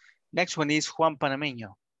you. Next one is Juan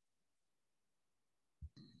Panameño.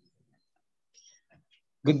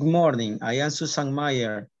 Good morning. I am Susan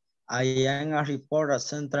Meyer. I am a reporter at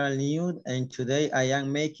Central News, and today I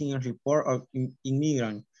am making a report of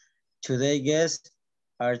immigrants. Today's guests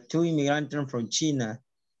are two immigrants from China.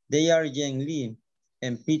 They are Jen Lee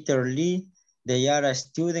and Peter Lee. They are a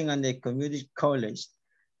student at the community college.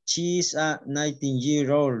 She is a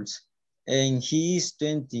 19-year-old and he is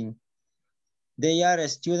 20. They are a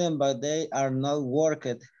student, but they are not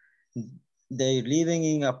working. They living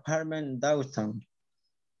in apartment downtown.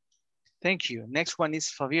 Thank you. Next one is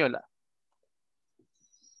Fabiola.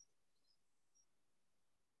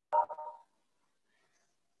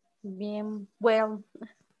 Bien, well,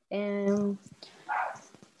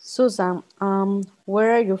 Susan,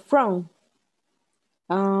 where are you from?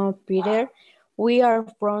 Peter, we are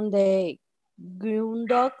from the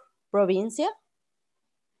Gundog provincia.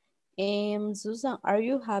 Susan, are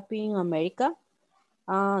you happy in America?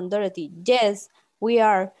 Dorothy, yes, we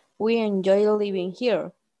are. We enjoy living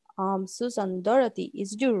here. Susan, Dorothy,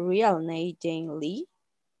 is your real name Jane Lee?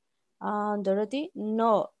 Dorothy,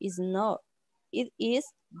 no, it's not. It is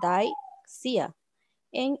Daixia,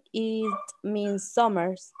 and it means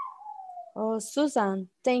summers. Oh, Susan,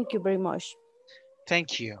 thank you very much.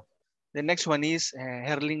 Thank you. The next one is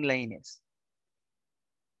Herlin Lainez.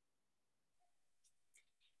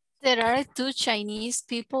 There are two Chinese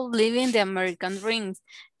people living the American dream.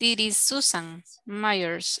 This is Susan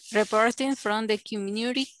Myers reporting from the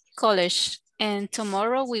community college. And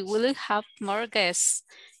tomorrow we will have more guests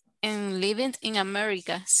and living in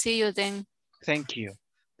America. See you then. Thank you.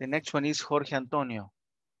 The next one is Jorge Antonio.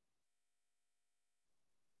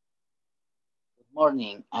 Good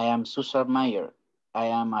morning. I am Susan Meyer. I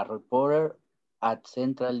am a reporter at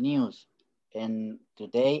Central News, and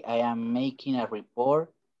today I am making a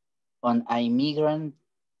report on immigrant.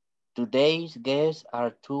 Today's guests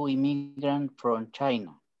are two immigrants from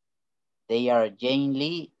China. They are Jane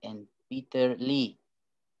Lee and Peter Lee.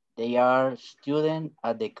 They are students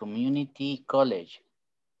at the community college.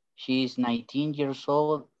 She is 19 years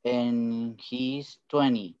old and he is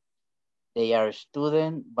 20. They are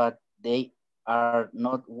students, but they are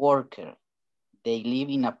not workers. They live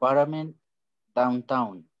in apartment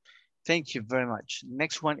downtown. Thank you very much.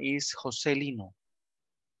 Next one is Jose Lino.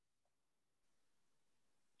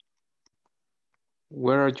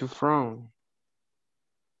 Where are you from?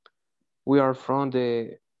 We are from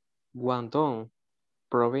the Guangdong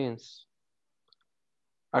province.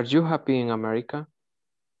 Are you happy in America?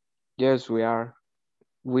 Yes, we are.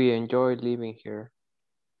 We enjoy living here.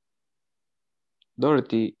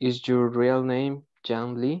 Dorothy, is your real name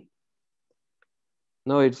Jan Lee?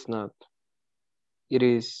 No, it's not. It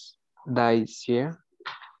is Daixia,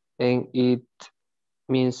 and it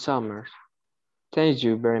means summer. Thank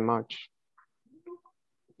you very much.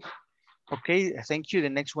 Okay, thank you. The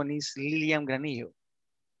next one is Lilian Granillo.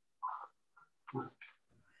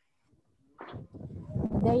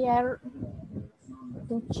 They are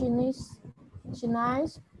two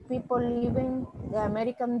Chinese people living the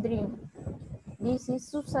American dream. This is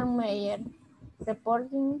Susan Meyer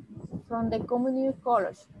reporting from the community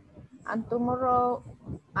college. And tomorrow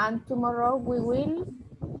we will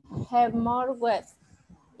have more guests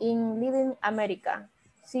in living America.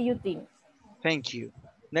 See you then. Thank you.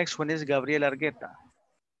 Next one is Gabriel Argueta.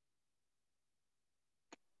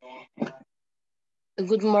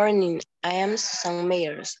 Good morning. I am Susan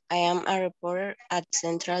Meyers. I am a reporter at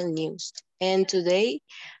Central News. And today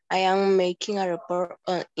I am making a report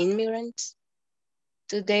on immigrants.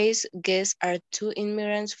 Today's guests are two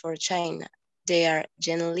immigrants from China. They are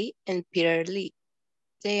Jen Lee and Peter Lee.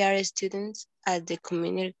 They are students at the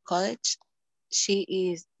community college. She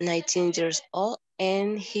is 19 years old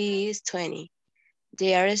and he is 20.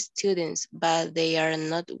 They are students, but they are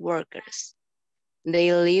not workers.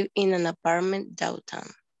 They live in an apartment downtown.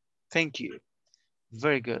 Thank you.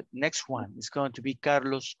 Very good. Next one is going to be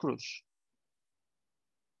Carlos Cruz.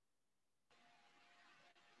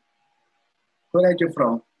 Where are you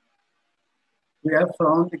from? We are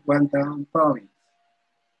from the Guangdong province.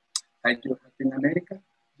 Are you happy in America?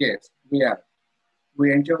 Yes, we are.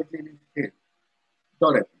 We enjoy living here.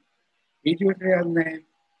 Dorothy, is your real name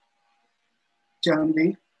John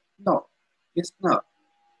Lee? No, it's not.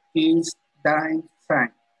 It's Dine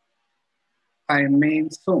Sang. I mean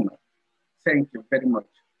summer. Thank you very much.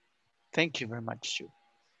 Thank you very much, too.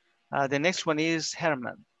 The next one is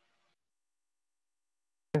Herman.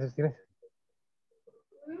 Oh,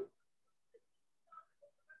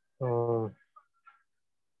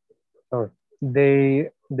 sorry. They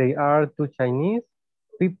are two Chinese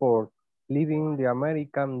people living the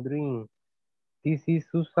American dream. This is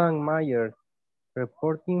Susan Myers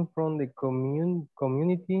reporting from the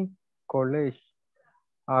community college.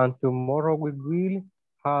 And tomorrow we will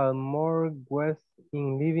have more guests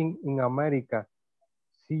in living in America.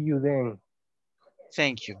 See you then.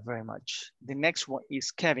 Thank you very much. The next one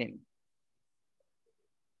is Kevin.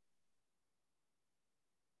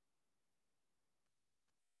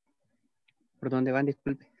 ¿Por dónde van?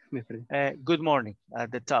 Disculpe, me perdí. Good morning, at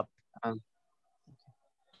the top.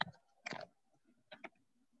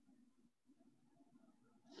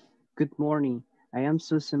 Good morning. I am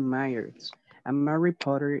Susan Myers. I'm a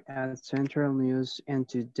reporter at Central News, and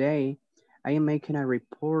today I am making a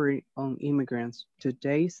report on immigrants.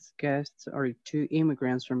 Today's guests are two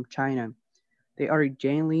immigrants from China. They are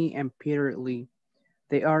Jane Lee and Peter Lee.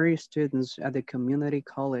 They are students at the community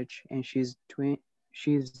college, and she's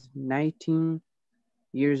 19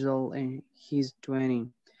 years old and he's 20.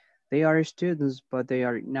 They are students, but they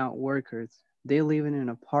are not workers. They live in an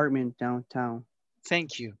apartment downtown.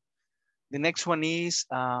 Thank you. The next one is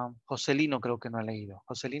Joselino, creo que no ha leído.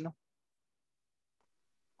 Joselino.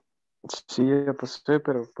 Sí, ya pasé,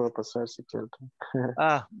 pero puedo pasar si quiero.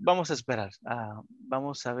 Vamos a esperar.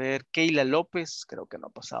 Vamos a ver. Keila López, creo que no ha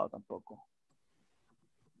pasado tampoco.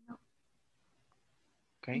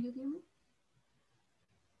 Okay.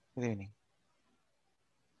 Good evening.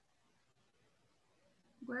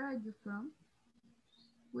 Where are you from?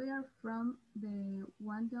 We are from the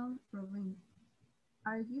Guangdong province.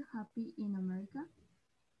 Are you happy in America?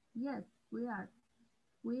 Yes, we are.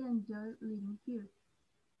 We enjoy living here.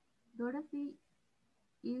 Dorothy,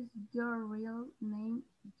 is your real name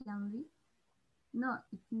Janly? No,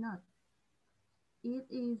 it's not. It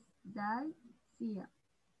is Dacia,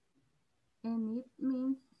 and it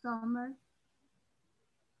means summer.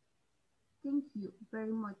 Thank you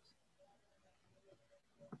very much.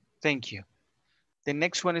 Thank you. The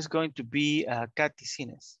next one is going to be Katy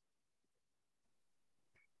Sines.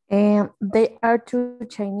 They are two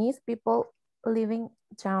Chinese people living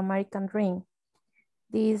the American dream.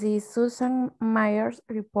 This is Susan Myers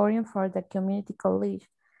reporting for the community college.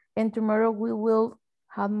 And tomorrow we will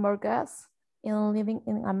have more guests in living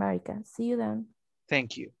in America. See you then.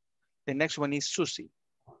 Thank you. The next one is Susie.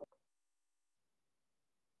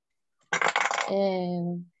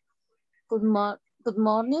 Good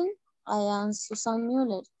morning. I am Susan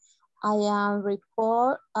Mueller. I am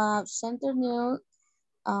report of Center News,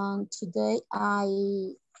 and today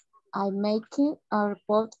I'm making a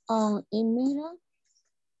report on immigrants.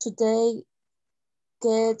 Today,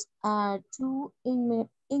 get two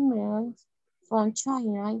immigrants from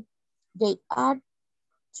China. They are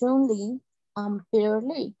Chun Li and Peter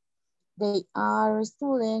Lee. They are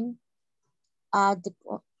students at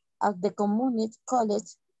the community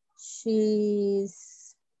college.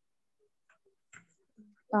 She's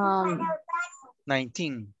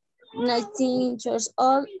 19 years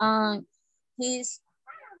old and he's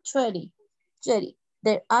 20.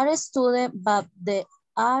 They are students, but they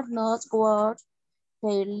are not work.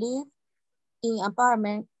 They live in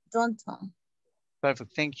apartment downtown.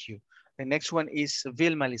 Perfect, thank you. The next one is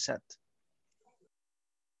Vilma Lisette.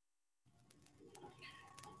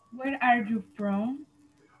 Where are you from?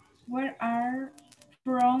 Where are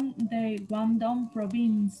from the Guangdong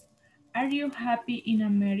province. Are you happy in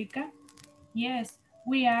America? Yes,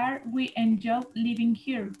 we are. We enjoy living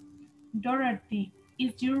here. Dorothy,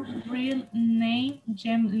 is your real name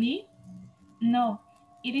Jem Lee? No,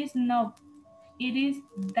 it is not. It is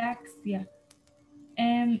Daxia.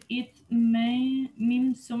 And it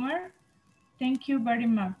means summer. Thank you very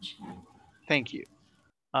much. Thank you.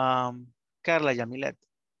 Carla Yamilet.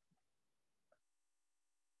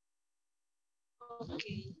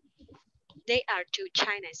 Okay. They are two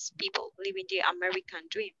Chinese people living the American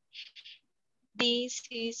dream. This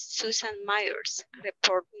is Susan Myers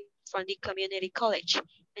reporting from the community college.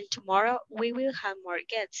 And tomorrow we will have more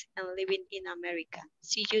guests and living in America.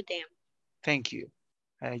 See you then. Thank you.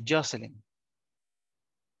 Jocelyn.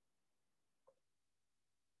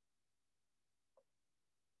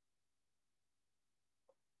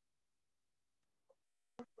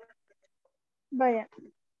 Vaya,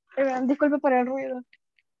 disculpe por el ruido.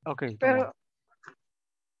 Okay. Pero,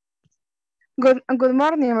 good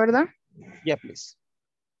morning, ¿verdad? Yeah, please.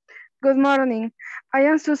 Good morning. I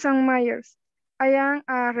am Susan Myers. I am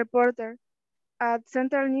a reporter at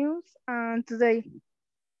Central News, and today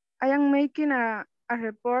I am making a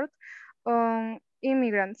report on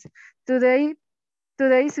immigrants. Today's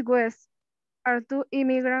guest are two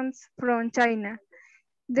immigrants from China.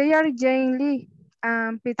 They are Jane Lee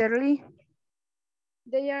and Peter Lee.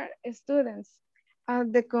 They are students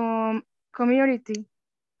at the community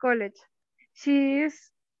college. She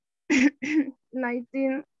is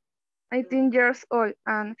 19, 19 years old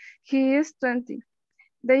and he is 20.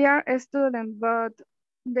 They are students, but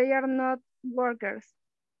they are not workers.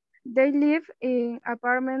 They live in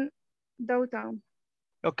apartment downtown.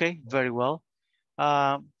 Okay, very well.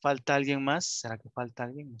 ¿Falta alguien más? ¿Será que falta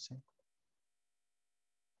alguien? No sé.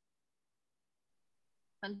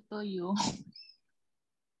 Falto yo.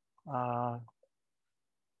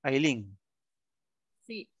 Aileen.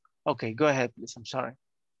 Sí. Okay, go ahead, please. I'm sorry.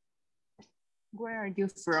 Where are you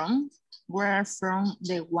from? We are from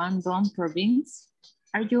the Guangdong province.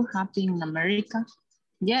 Are you happy in America?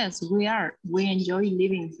 Yes, we are. We enjoy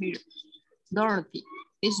living here. Dorothy,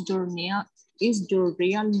 is your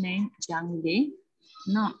real name Yang Li?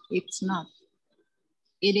 No, it's not.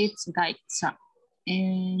 It is Gaitza,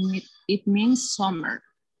 and it means summer.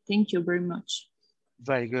 Thank you very much.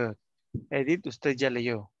 Very good. Edith, usted ya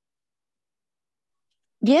leyó.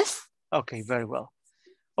 Yes. Okay, very well.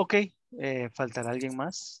 Okay, ¿faltará alguien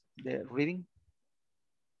más de reading?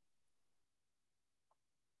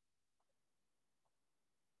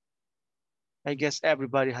 I guess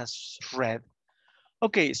everybody has read.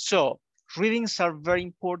 Okay, so readings are very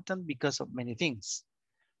important because of many things.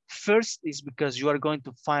 First is because you are going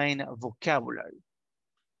to find a vocabulary.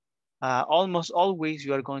 Almost always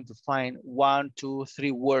you are going to find 1, 2,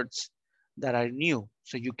 3 words that are new,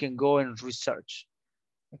 so you can go and research.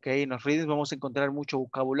 Okay, en los readings vamos a encontrar mucho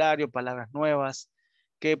vocabulario, palabras nuevas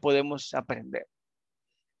que podemos aprender.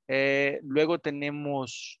 Luego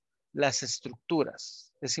tenemos las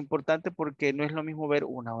estructuras. Es importante porque no es lo mismo ver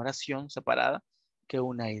una oración separada que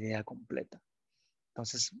una idea completa.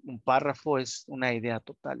 Entonces, un párrafo es una idea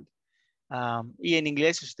total. Y en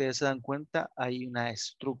inglés, si ustedes se dan cuenta, hay una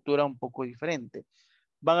estructura un poco diferente.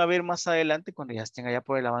 Van a ver más adelante, cuando ya estén allá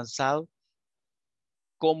por el avanzado,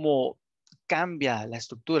 cómo cambia la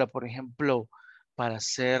estructura. Por ejemplo, para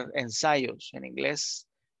hacer ensayos en inglés,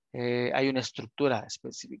 hay una estructura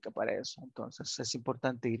específica para eso. Entonces, es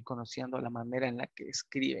importante ir conociendo la manera en la que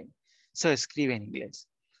escriben. Se escribe en inglés.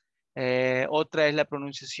 Otra es la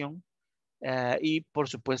pronunciación y, por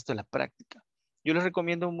supuesto, la práctica. Yo les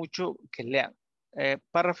recomiendo mucho que lean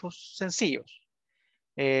párrafos sencillos.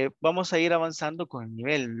 Vamos a ir avanzando con el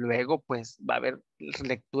nivel. Luego, pues, va a haber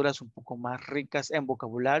lecturas un poco más ricas en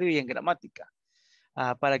vocabulario y en gramática.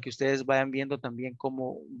 Para que ustedes vayan viendo también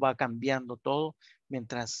cómo va cambiando todo,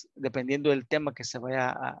 dependiendo del tema que se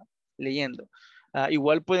vaya leyendo.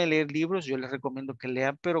 Igual pueden leer libros, yo les recomiendo que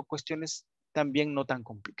lean, pero cuestiones también no tan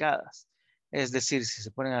complicadas. Es decir, si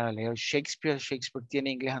se ponen a leer Shakespeare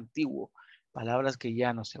tiene inglés antiguo, palabras que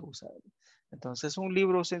ya no se usan. Entonces, un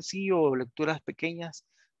libro sencillo o lecturas pequeñas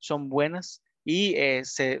son buenas y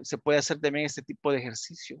se puede hacer también este tipo de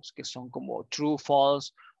ejercicios que son como true,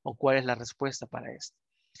 false o cuál es la respuesta para esto.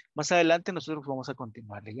 Más adelante nosotros vamos a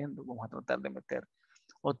continuar leyendo, vamos a tratar de meter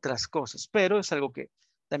otras cosas, pero es algo que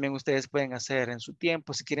también ustedes pueden hacer en su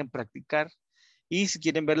tiempo si quieren practicar y si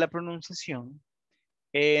quieren ver la pronunciación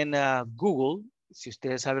en Google. Si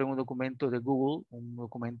ustedes abren un documento de Google, un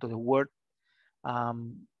documento de Word,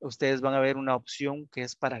 ustedes van a ver una opción que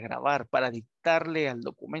es para grabar, para dictarle al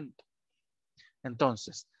documento.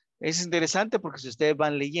 Entonces, es interesante porque si ustedes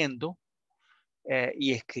van leyendo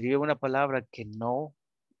y escriben una palabra que no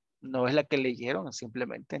es la que leyeron,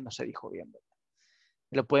 simplemente no se dijo bien, ¿verdad?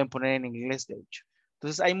 Lo pueden poner en inglés, de hecho.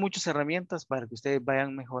 Entonces, hay muchas herramientas para que ustedes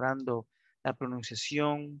vayan mejorando la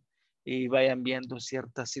pronunciación y vayan viendo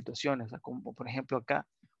ciertas situaciones, como por ejemplo acá,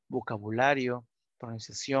 vocabulario,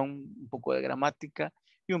 pronunciación, un poco de gramática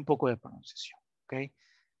y un poco de pronunciación. ¿Okay?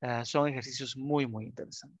 Son ejercicios muy, muy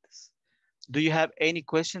interesantes. Do you have any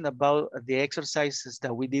question about the exercises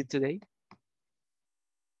that we did today?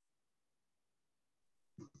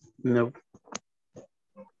 No.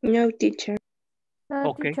 No, teacher. No,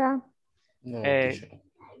 Okay. teacher. No, teacher.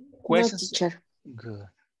 Questions? No, teacher. Good.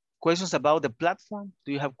 Questions about the platform?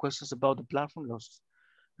 Do you have questions about the platform?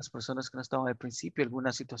 Las personas que no estaban al principio,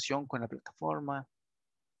 alguna situación con la plataforma.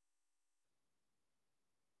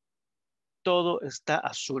 Todo está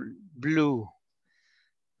azul, blue.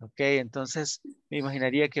 Ok, entonces me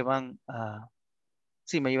imaginaría que van a...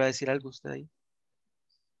 Sí, me iba a decir algo usted ahí.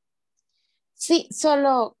 Sí,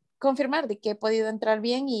 solo confirmar de que he podido entrar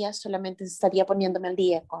bien y ya solamente estaría poniéndome al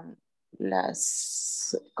día con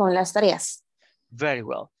las tareas. Very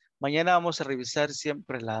well. Mañana vamos a revisar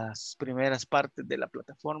siempre las primeras partes de la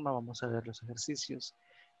plataforma. Vamos a ver los ejercicios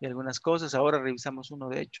y algunas cosas. Ahora revisamos uno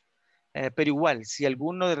de hecho. Pero igual, si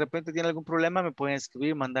alguno de repente tiene algún problema, me pueden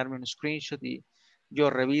escribir, mandarme un screenshot y yo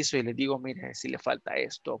reviso y les digo, mire, si le falta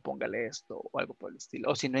esto, póngale esto o algo por el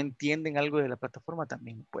estilo. O si no entienden algo de la plataforma,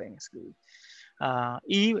 también me pueden escribir.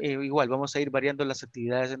 Igual, vamos a ir variando las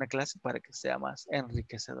actividades en la clase para que sea más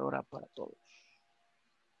enriquecedora para todos.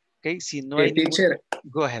 Ok, si no hay ningún... Teacher,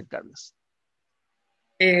 Go ahead, Carlos.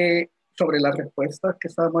 sobre las respuestas que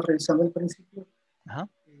estábamos revisando al principio, Ajá.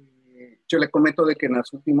 Yo le comento de que en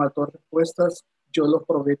las últimas dos respuestas yo lo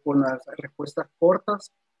probé con las respuestas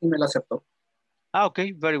cortas y me la aceptó. Ok,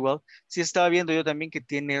 very well. Sí estaba viendo yo también que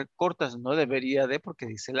tiene cortas, no debería de porque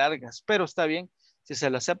dice largas, pero está bien. Si se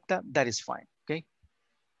lo acepta, that is fine, ok.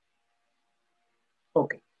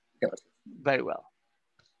 Ok, gracias. Very well.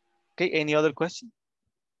 Okay, any other question?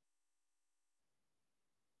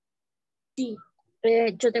 Sí,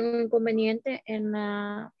 yo tengo un inconveniente en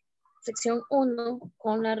la sección 1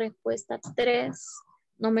 con la respuesta 3,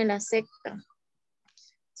 no me la acepta.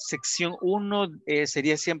 Sección 1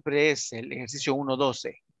 sería siempre ese, el ejercicio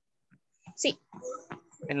 1.12. Sí.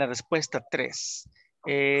 En la respuesta 3.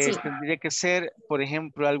 Sí. Tendría que ser, por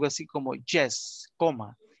ejemplo, algo así como yes,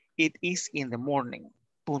 coma, it is in the morning,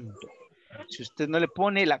 punto. Si usted no le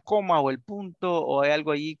pone la coma o el punto o hay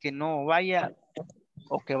algo allí que no vaya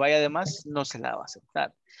o que vaya de más, no se la va a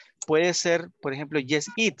aceptar. Puede ser, por ejemplo, yes,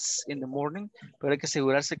 it's in the morning, pero hay que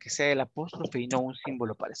asegurarse que sea el apóstrofe y no un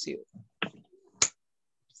símbolo parecido.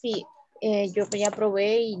 Sí, yo ya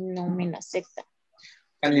probé y no me la acepta.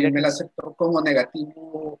 A mí me la aceptó como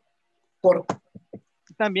negativo corto.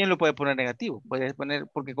 También lo puede poner negativo. Puede poner,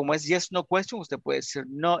 porque como es yes, no question, usted puede decir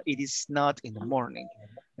no, it is not in the morning.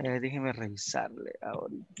 Déjeme revisarle.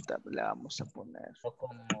 Ahorita le vamos a poner. O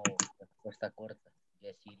como respuesta corta.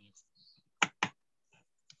 Yes, it is.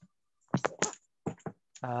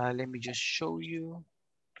 Let me just show you.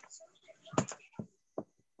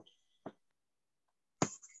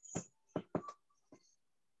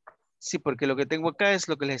 Sí, porque lo que tengo acá es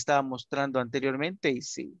lo que les estaba mostrando anteriormente y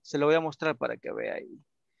sí, se lo voy a mostrar para que vea ahí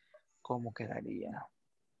cómo quedaría.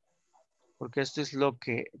 Porque esto es lo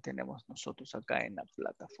que tenemos nosotros acá en la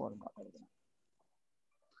plataforma, ¿verdad?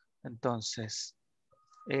 Entonces,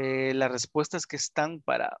 las respuestas que están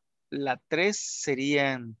para la 3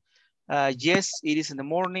 serían yes, it is in the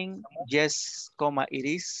morning, yes, it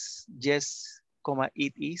is, yes,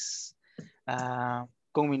 it is.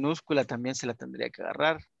 Con minúscula también se la tendría que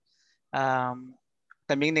agarrar.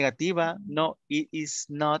 También negativa, no, it is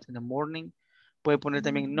not in the morning. Puede poner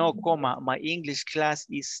también no, my English class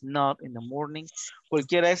is not in the morning.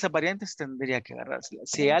 Cualquiera de esas variantes tendría que agarrársela.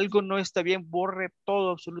 Si algo no está bien, borre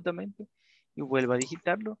todo absolutamente y vuelva a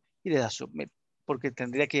digitarlo y le da submit, porque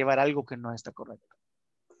tendría que llevar algo que no está correcto.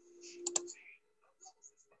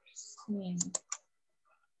 Bien.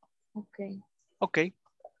 Ok. Ok.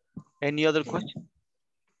 Any other question?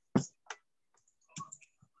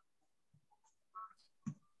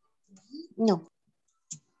 No.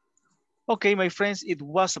 Okay, my friends, it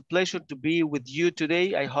was a pleasure to be with you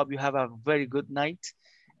today. I hope you have a very good night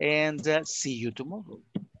and see you tomorrow.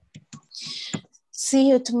 See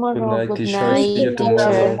you tomorrow. Good night, Good teacher. night, See you teacher.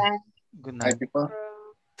 tomorrow. Good night.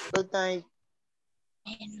 Good night.